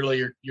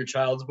literally your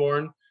child's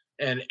born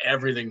and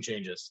everything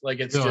changes. Like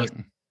it's just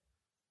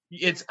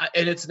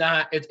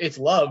it's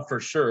love for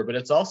sure, but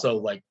it's also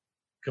like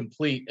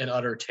complete and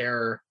utter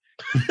terror.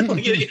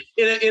 Like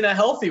in a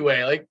healthy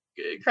way. Like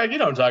Craig, you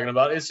know what I'm talking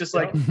about. It's just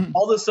like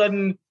all of a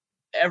sudden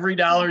every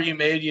dollar you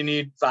made, you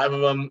need 5 of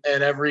them,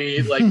 and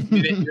every like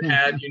minute you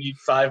had, you need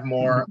 5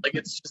 more. Like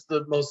it's just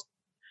the most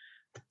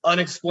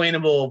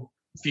unexplainable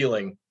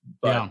feeling.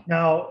 But Yeah.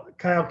 Now,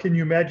 Kyle, can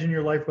you imagine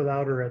your life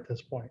without her at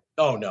this point?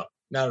 oh no,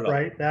 not at all.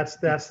 Right? That's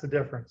the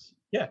difference.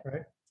 Yeah.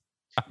 Right.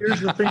 Here's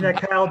the thing that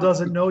Kyle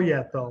doesn't know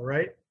yet, though,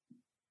 right?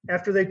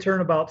 After they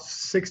turn about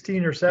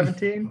 16 or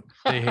 17,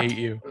 they hate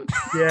you.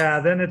 yeah,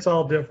 then it's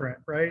all different,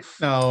 right?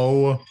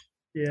 No,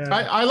 Yeah.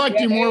 I liked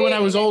you more when I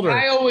was older.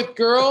 Kyle, with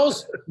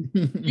girls,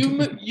 you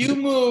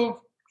move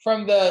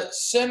from the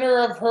center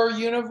of her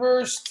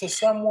universe to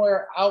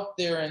somewhere out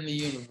there in the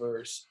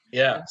universe.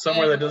 Yeah,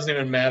 somewhere that doesn't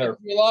even matter. If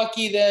you're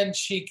lucky, then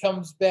she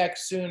comes back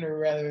sooner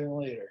rather than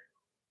later.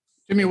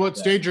 Jimmy, what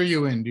stage are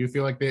you in? Do you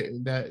feel like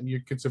that your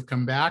kids have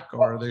come back,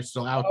 or are they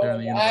still out there in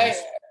the universe?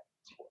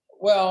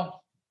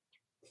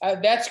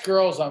 That's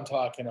girls I'm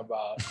talking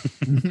about.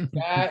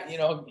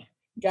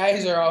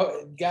 Guys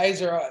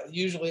are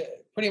usually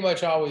pretty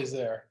much always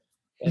there.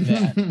 And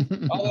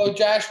that. Although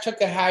Josh took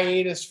a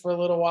hiatus for a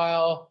little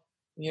while,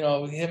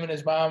 him and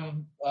his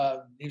mom,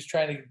 he was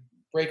trying to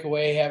break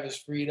away, have his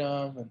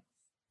freedom, and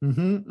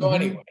so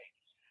anyway.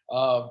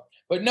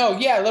 But no,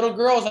 yeah, little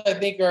girls I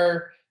think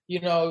are,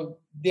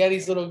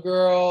 daddy's little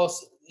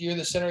girls. You're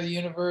the center of the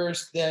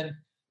universe. Then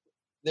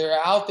they're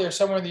out there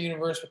somewhere in the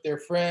universe with their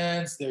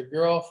friends, their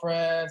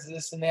girlfriends,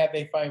 this and that.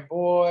 They find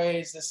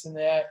boys, this and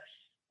that,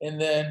 and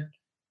then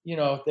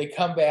they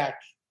come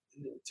back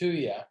to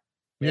you.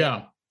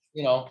 Yeah.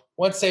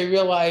 Once they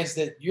realize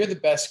that you're the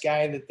best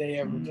guy that they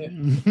ever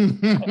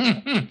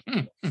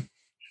knew.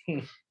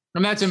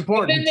 And that's But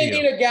important. then they to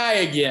you. need a guy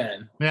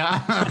again.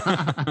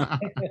 Yeah.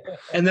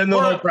 And then the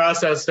whole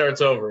process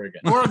starts over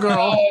again. Or a Oh,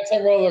 girl. it's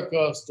a roller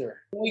coaster.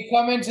 When we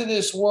come into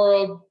this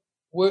world,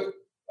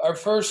 our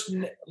first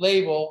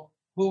label,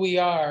 who we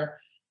are,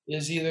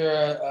 is either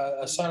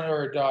a son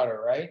or a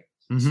daughter, right?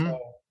 Mhm.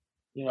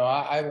 So,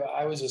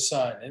 I was a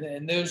son,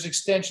 and there's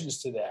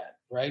extensions to that,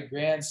 right?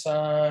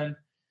 Grandson.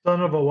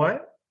 Son of a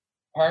what?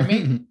 Pardon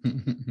me.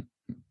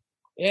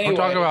 Anyway, Don't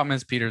talk about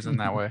Ms. Peters in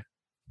that way.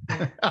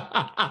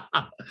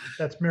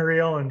 That's Mary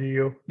Ellen to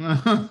you.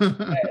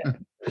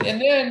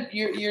 and then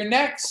your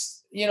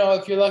next,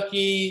 if you're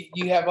lucky,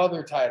 you have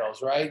other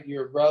titles, right?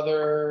 Your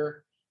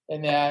brother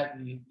and that,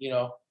 and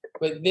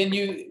But then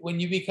when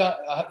you become,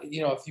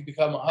 if you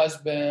become a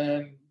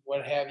husband,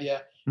 what have you,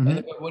 and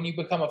then when you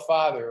become a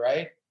father,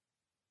 right?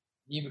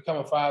 You become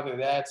a father.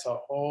 That's a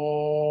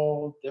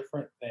whole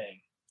different thing.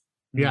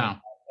 Yeah.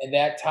 And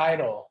that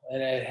title,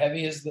 and as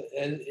heavy as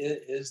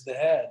the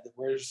head.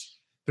 Where's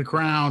The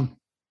crown.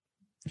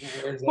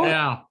 that?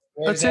 Yeah.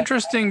 That's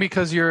interesting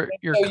because you're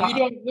So you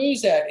don't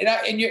lose that.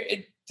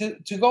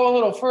 To go a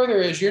little further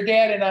is your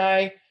dad and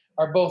I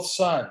are both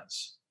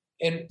sons.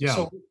 And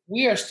so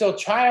we are still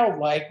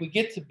childlike. We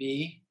get to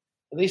be,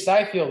 at least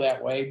I feel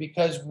that way,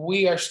 because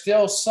we are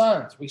still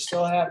sons. We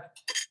still have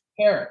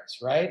parents,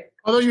 right?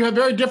 Although you have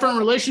very different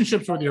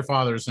relationships with your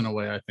fathers in a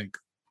way, I think.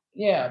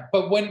 Yeah.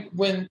 But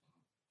when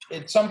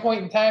at some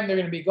point in time they're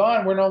going to be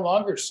gone, we're no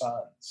longer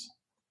sons,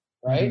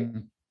 right?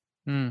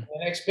 Mm-hmm. The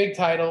next big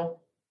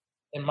title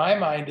in my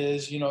mind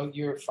is,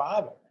 you're a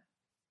father,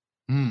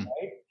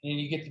 right? And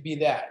you get to be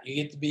that. You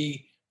get to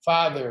be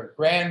father,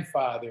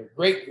 grandfather,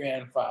 great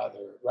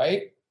grandfather,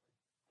 right?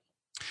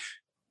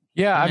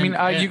 Yeah, I And mean,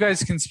 then- you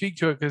guys can speak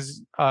to it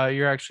because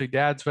you're actually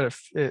dads, but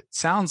it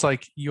sounds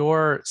like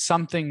you're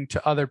something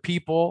to other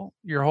people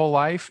your whole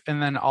life,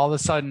 and then all of a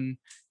sudden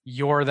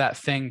you're that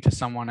thing to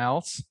someone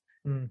else.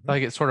 Mhm.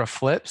 Like it sort of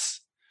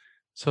flips.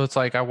 So it's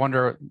like I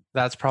wonder.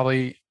 That's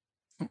probably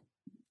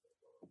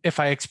if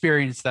I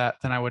experienced that,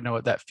 then I would know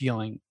what that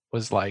feeling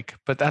was like.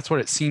 But that's what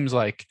it seems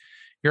like.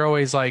 You're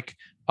always like,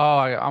 oh,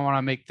 I want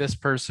to make this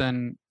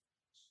person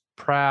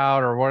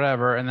proud or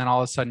whatever, and then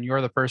all of a sudden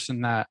you're the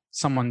person that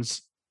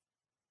someone's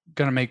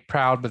gonna make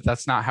proud, but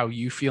that's not how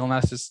you feel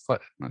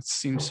necessarily. That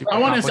seems super I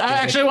want to. I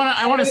complicated. actually want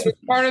to. I want to.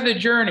 It's part of the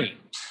journey.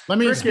 Let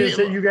me. Trick is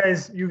speak- that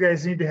you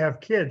guys need to have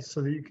kids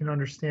so that you can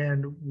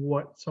understand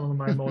what some of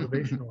my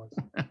motivation was.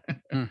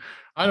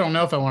 I don't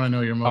know if I want to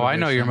know your motivation. Oh, I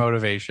know your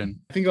motivation.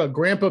 I think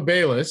Grandpa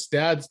Bayless,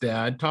 Dad's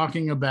dad,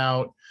 talking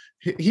about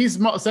he's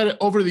said it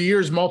over the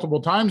years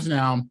multiple times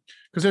now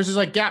because there's this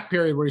like gap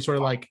period where he sort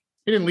of like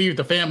he didn't leave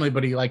the family,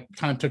 but he like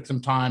kind of took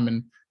some time,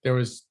 and there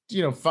was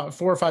 4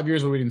 or 5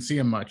 years where we didn't see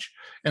him much.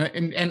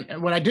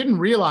 And what I didn't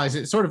realize,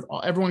 it sort of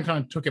everyone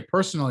kind of took it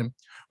personally.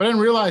 What I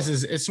didn't realize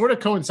is it sort of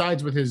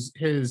coincides with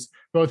his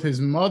both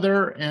his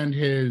mother and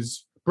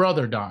his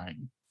brother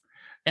dying,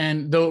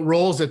 and the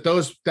roles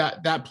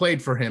that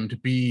played for him to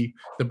be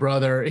the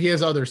brother. He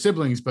has other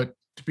siblings, but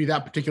to be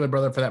that particular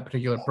brother for that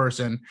particular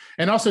person,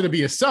 and also to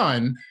be a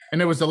son.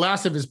 And it was the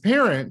last of his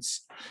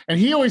parents. And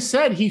he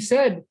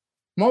said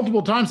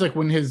multiple times, like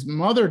when his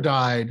mother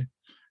died,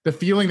 the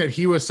feeling that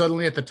he was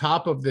suddenly at the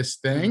top of this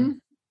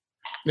thing,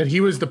 that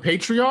he was the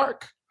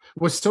patriarch,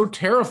 was so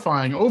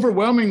terrifying,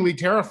 overwhelmingly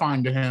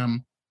terrifying to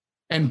him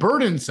and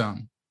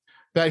burdensome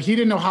that he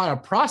didn't know how to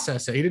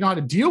process it. He didn't know how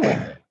to deal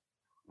with it.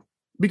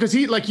 Because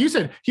he, like you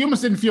said, he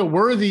almost didn't feel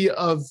worthy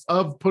of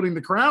putting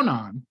the crown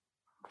on,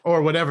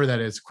 or whatever that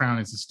is. Crown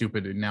is a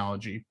stupid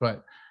analogy,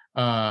 but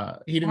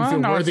he didn't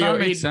feel worthy. That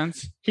makes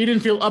sense. He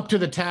didn't feel up to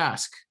the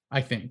task,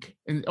 I think,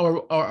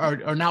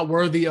 or not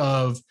worthy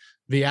of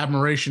the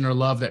admiration or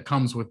love that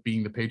comes with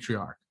being the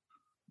patriarch,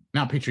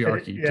 not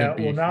patriarchy. Yeah,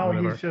 well, now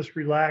he's just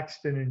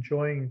relaxed and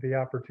enjoying the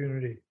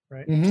opportunity,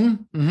 right?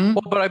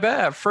 Well, but I bet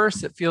at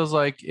first it feels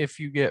like if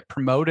you get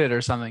promoted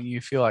or something,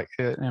 you feel like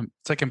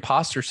it's like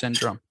imposter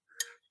syndrome.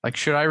 Like,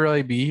 should I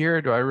really be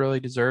here? Do I really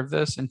deserve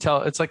this?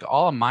 Until it's like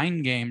all a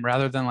mind game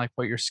rather than like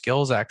what your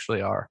skills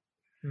actually are.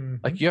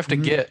 Mhm. Like you have to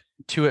get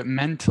to it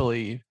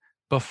mentally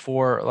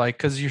before, like,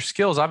 because your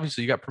skills,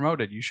 obviously you got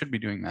promoted, you should be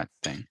doing that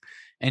thing,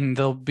 and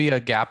there'll be a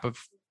gap of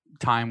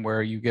time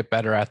where you get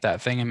better at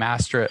that thing and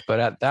master it. But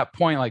at that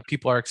point, like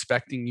people are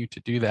expecting you to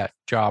do that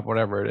job,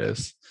 whatever it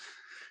is,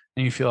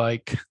 and you feel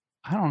like,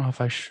 I don't know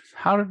if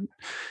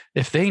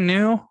if they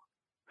knew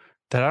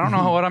that I don't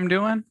know what I'm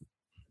doing.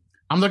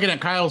 I'm looking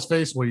at Kyle's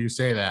face while you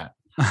say that.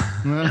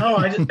 No,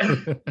 I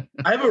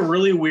have a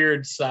really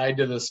weird side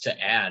to this to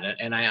add,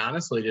 and I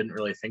honestly didn't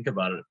really think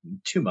about it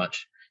too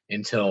much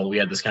until we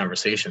had this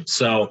conversation.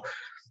 So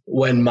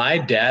when my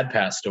dad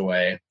passed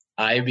away,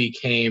 I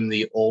became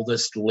the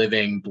oldest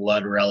living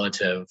blood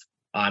relative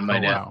on my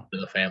dad's side of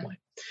the family.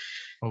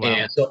 Oh, wow.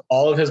 And so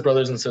all of his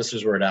brothers and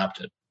sisters were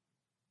adopted.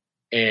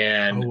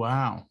 And Oh,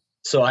 wow.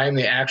 so I am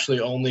the actually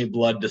only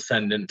blood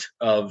descendant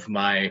of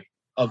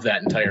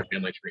that entire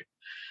family tree.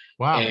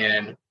 Wow.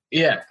 And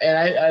yeah, and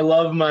I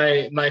love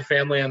my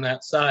family on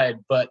that side,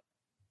 but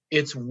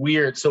it's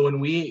weird. So when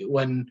we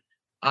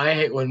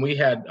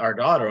had our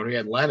daughter, when we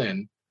had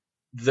Lennon,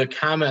 the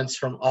comments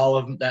from all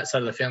of that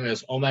side of the family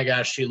was, "Oh my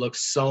gosh, she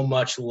looks so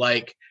much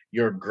like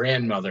your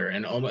grandmother,"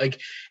 and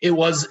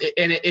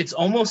it's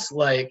almost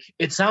like,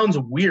 it sounds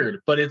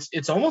weird, but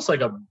it's almost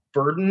like a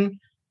burden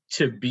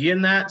to be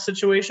in that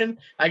situation.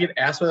 I get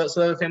asked by that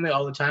side of the family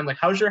all the time, like,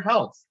 "How's your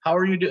health? How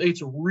are you doing?"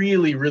 It's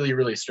really, really,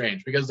 really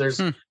strange because there's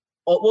a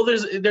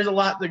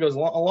lot that goes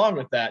along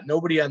with that.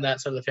 Nobody on that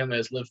side of the family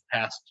has lived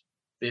past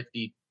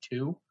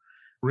 52.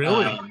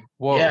 Really?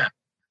 Whoa. Yeah.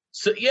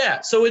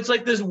 So it's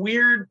like this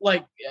weird,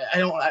 like,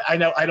 I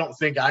don't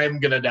think I'm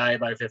gonna die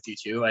by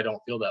 52. I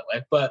don't feel that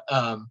way, but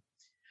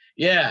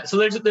yeah. So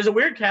there's a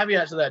weird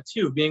caveat to that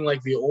too, being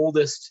like the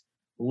oldest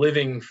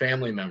living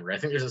family member. I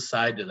think there's a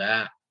side to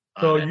that.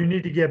 So you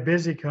need to get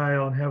busy,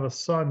 Kyle, and have a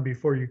son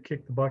before you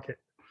kick the bucket.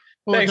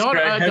 Well, Thanks,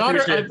 Greg. I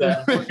appreciate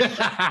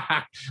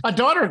that. A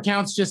daughter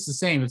counts just the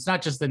same. It's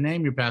not just the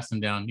name you're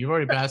passing down. You've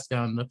already passed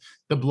down the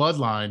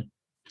bloodline.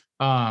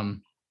 But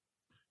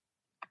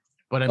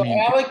I So, mean,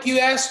 Alec, you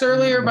asked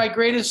earlier my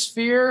greatest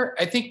fear.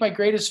 I think my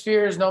greatest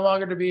fear is no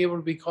longer to be able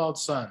to be called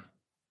son.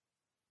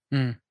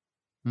 hmm.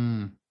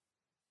 I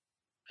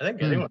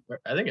think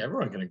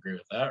everyone can agree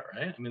with that,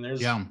 right? I mean,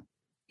 there's Yeah.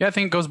 Yeah, I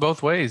think it goes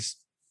both ways,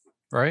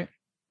 right?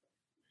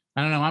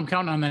 I don't know. I'm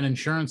counting on that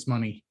insurance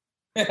money.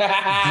 Hey,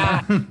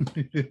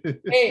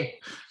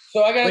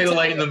 so I got way to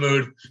lighten the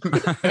mood.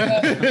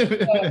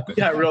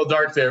 Got real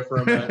dark there for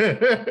a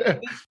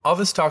minute. All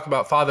this talk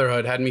about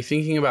fatherhood had me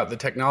thinking about the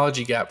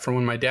technology gap from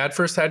when my dad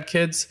first had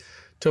kids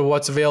to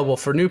what's available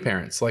for new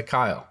parents like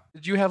Kyle.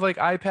 Did you have like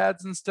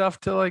iPads and stuff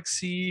to like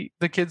see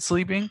the kids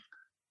sleeping?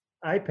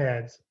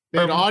 iPads. They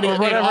had Or audio,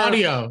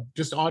 whatever.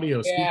 just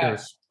audio Yeah.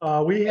 speakers.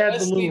 We had the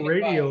let's little leave it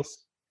radios. by-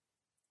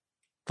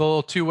 The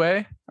little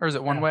two-way, or is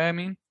it one Yeah. way? I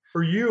mean,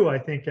 For you, I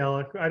think,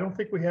 Alec. I don't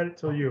think we had it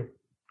till you.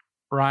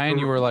 Ryan,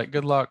 you were like,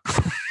 "Good luck."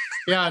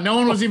 Yeah, no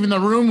one was even in the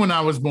room when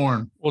I was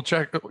born. We'll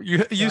check.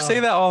 You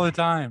say that all the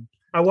time.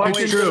 I walked,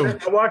 It's into, true.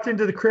 I walked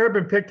into the crib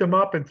and picked him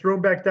up and threw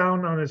him back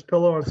down on his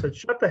pillow and said,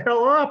 "Shut the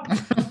hell up.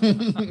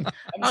 I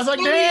was like,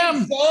 studying,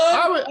 damn. son.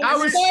 I I'm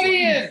was-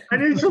 studying. I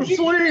need some Keep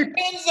your sleep."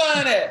 pins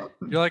on it.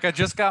 You're like,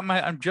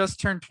 I'm just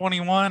turned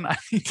 21. I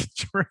need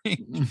to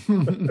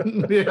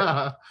drink.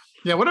 Yeah.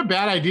 Yeah. What a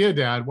bad idea,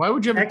 Dad. Why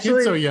would you have a Actually,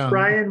 kid so young?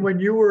 Brian, when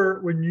you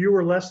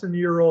were less than a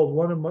year old,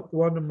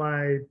 one of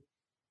my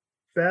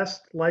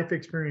best life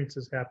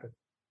experiences happened.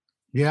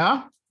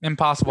 Yeah.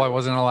 Impossible. I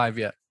wasn't alive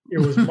yet. It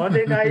was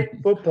Monday Night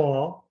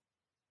Football,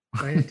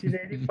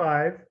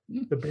 1985.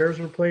 The Bears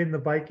were playing the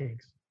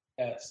Vikings,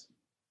 Yes.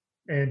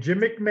 and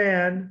Jim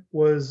McMahon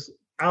was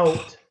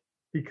out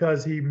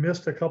because he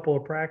missed a couple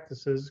of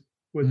practices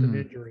with an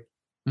Mhm. injury.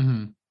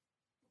 Mhm.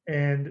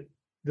 And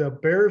the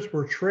Bears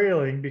were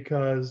trailing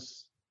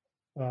because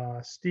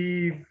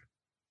Steve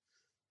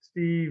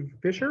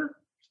Fisher?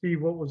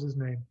 Steve, what was his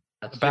name?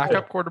 The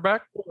backup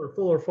quarterback.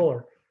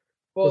 Fuller.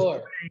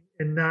 Fuller.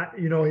 And not,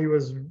 he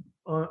was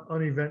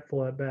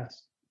uneventful at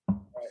best.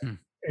 Hmm.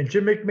 And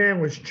Jim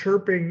McMahon was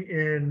chirping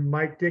in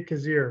Mike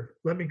Ditka's ear,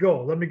 "Let me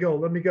go, let me go,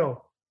 let me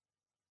go."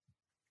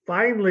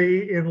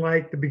 Finally, in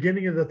like the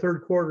beginning of the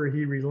third quarter,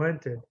 he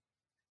relented.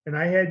 And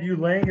I had you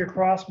laying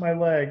across my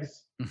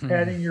legs, Mhm.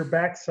 patting your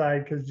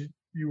backside because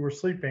you were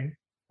sleeping,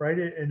 right?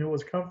 And it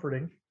was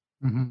comforting.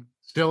 Mhm.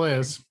 Still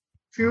is.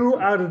 2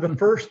 out of the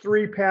first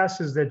 3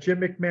 passes that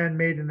Jim McMahon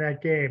made in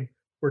that game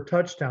were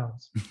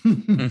touchdowns.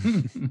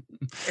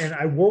 And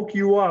I woke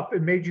you up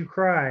and made you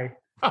cry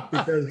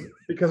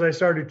because I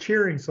started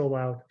cheering so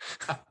loud.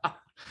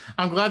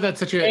 I'm glad that's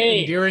such an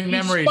Hey, endearing he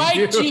memory.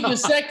 spiked you the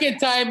second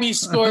time he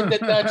scored the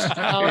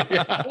touchdown.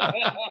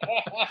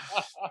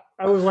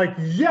 I was like,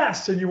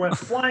 "Yes!" And you went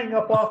flying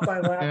up off my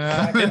lap.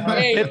 Yeah.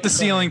 Hey, Hit the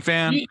ceiling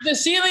fan. The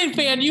ceiling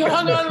fan, you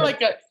hung on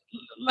like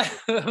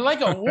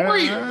a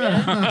warrior,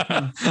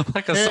 man.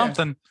 Like a Yeah.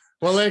 something.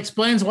 Well, it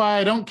explains why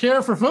I don't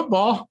care for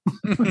football.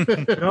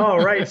 No,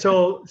 right.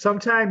 So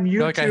sometime you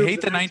You're like, I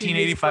hate the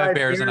 1985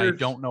 Bears, and I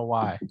don't know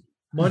why.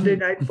 Monday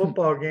Night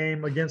Football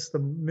game against the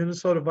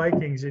Minnesota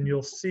Vikings, and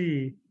you'll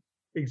see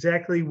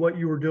exactly what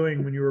you were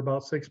doing when you were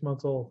about 6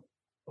 months old.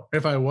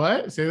 If I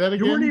what? Say that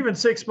again. You weren't even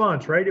 6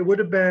 months, right? It would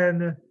have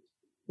been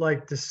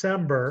like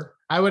December.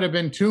 I would have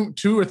been two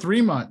or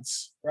 3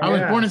 months. I was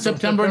Yeah, born in so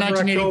September October,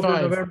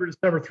 1985. November,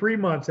 December, 3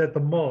 months at the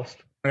most.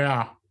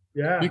 Yeah.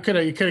 Yeah. You could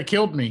have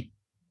killed me.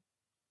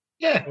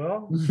 Yeah.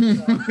 Well,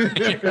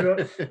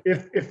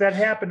 if that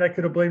happened, I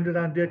could have blamed it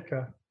on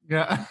Ditka.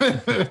 Yeah.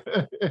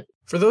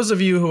 For those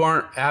of you who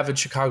aren't avid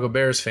Chicago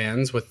Bears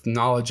fans with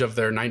knowledge of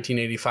their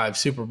 1985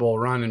 Super Bowl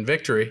run and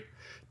victory,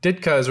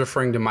 Ditka is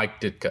referring to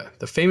Mike Ditka,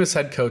 the famous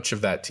head coach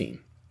of that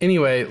team.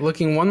 Anyway,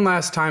 looking one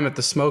last time at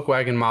the Smoke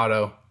Wagon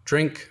motto,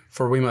 "Drink,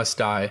 for we must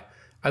die,"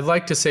 I'd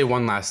like to say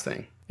one last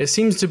thing. It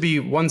seems to be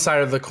one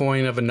side of the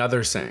coin of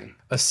another saying,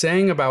 a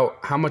saying about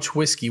how much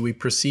whiskey we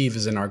perceive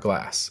is in our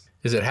glass.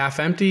 Is it half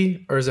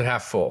empty or is it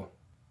half full?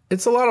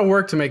 It's a lot of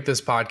work to make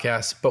this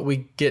podcast, but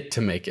we get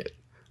to make it.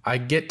 I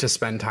get to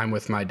spend time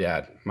with my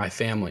dad, my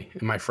family,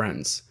 and my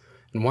friends.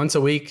 And once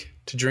a week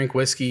to drink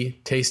whiskey,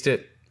 taste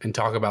it, and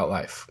talk about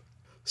life.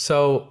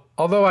 So,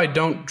 although I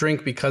don't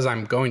drink because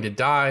I'm going to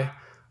die,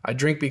 I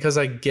drink because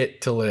I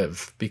get to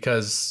live,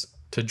 because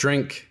to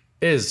drink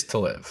is to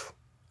live.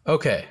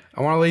 Okay,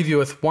 I want to leave you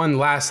with one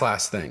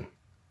last thing.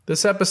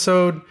 This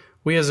episode,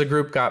 we as a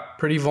group got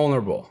pretty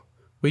vulnerable.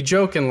 We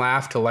joke and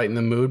laugh to lighten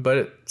the mood, but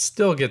it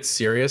still gets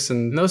serious,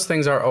 and those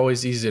things aren't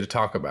always easy to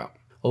talk about.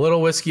 A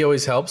little whiskey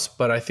always helps,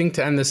 but I think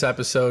to end this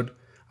episode,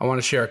 I want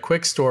to share a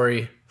quick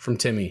story from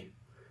Timmy.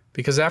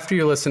 Because after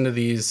you listen to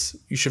these,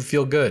 you should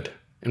feel good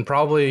and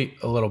probably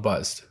a little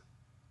buzzed.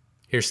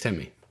 Here's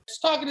Timmy.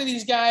 Just talking to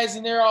these guys,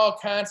 and they're all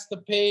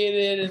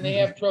constipated and they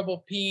have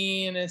trouble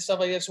peeing and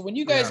stuff like that. So when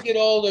you guys get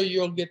older,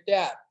 you'll get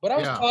that. But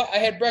I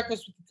had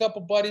breakfast with a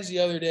couple buddies the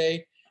other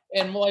day,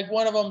 and like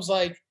one of them's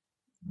like,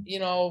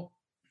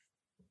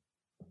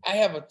 I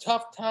have a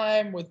tough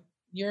time with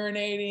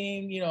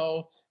urinating.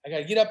 I got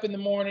to get up in the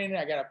morning.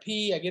 I got to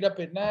pee. I get up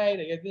at night.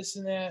 I get this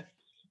and that.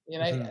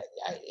 And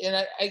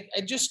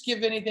I just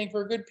give anything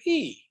for a good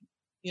pee,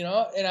 And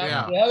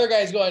the other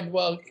guy's going,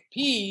 well,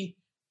 pee,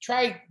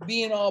 try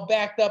being all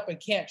backed up and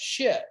can't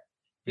shit.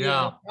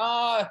 I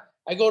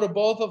go to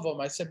both of them.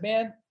 I said,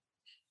 man,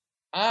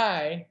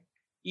 I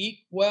eat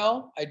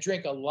well. I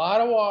drink a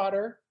lot of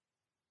water.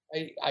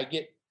 I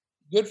get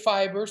good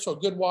fiber. So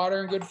good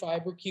water and good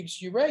fiber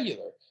keeps you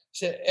regular.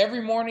 So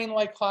every morning,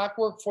 like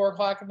clockwork, 4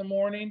 o'clock in the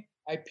morning,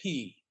 I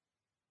pee.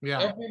 Yeah.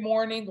 Every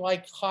morning,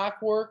 like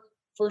clockwork,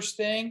 first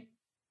thing,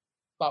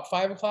 about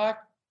 5 o'clock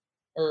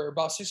or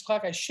about 6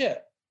 o'clock, I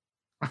shit.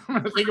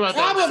 Think about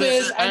Problem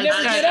is, I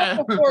never get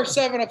up before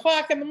 7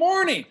 o'clock in the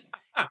morning.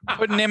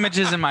 Putting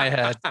images in my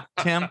head,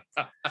 Tim.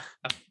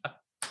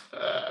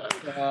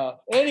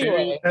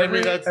 Anyway,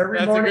 Every that's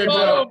morning, a good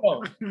both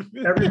joke. of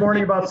them. every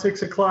morning about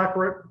 6 o'clock,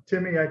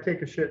 Timmy, I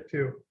take a shit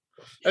too.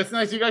 That's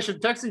nice. You guys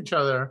should text each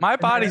other. My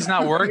body's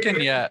not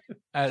working yet.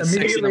 At 6 in the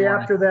Immediately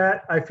morning. after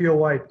that, I feel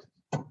wiped.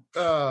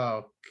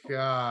 Oh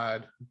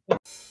God.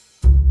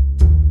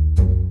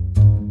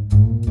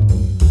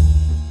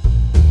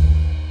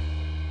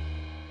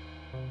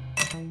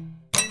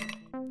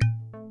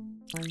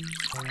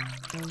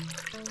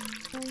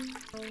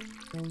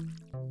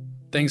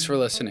 Thanks for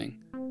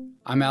listening.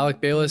 I'm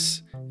Alec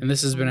Bayless, and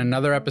this has been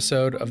another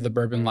episode of the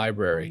Bourbon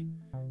Library.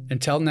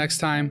 Until next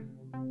time,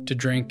 to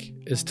drink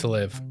is to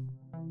live.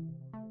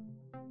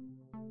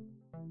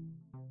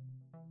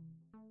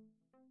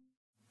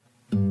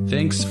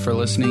 Thanks for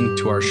listening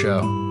to our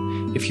show.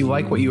 If you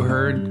like what you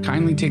heard,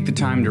 kindly take the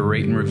time to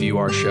rate and review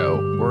our show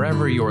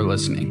wherever you're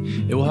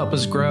listening. It will help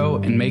us grow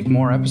and make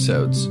more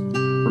episodes.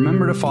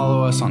 Remember to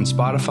follow us on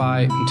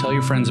Spotify and tell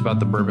your friends about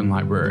the Bourbon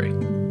Library.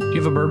 Do you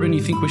have a bourbon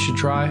you think we should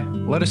try?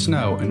 Let us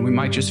know, and we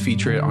might just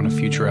feature it on a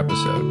future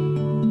episode.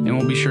 And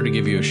we'll be sure to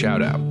give you a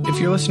shout out. If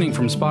you're listening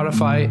from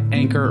Spotify,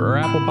 Anchor, or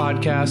Apple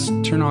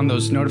Podcasts, turn on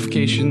those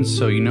notifications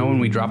so you know when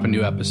we drop a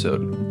new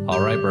episode.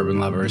 All right, bourbon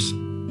lovers,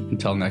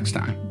 until next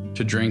time,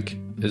 to drink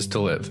is to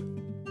live.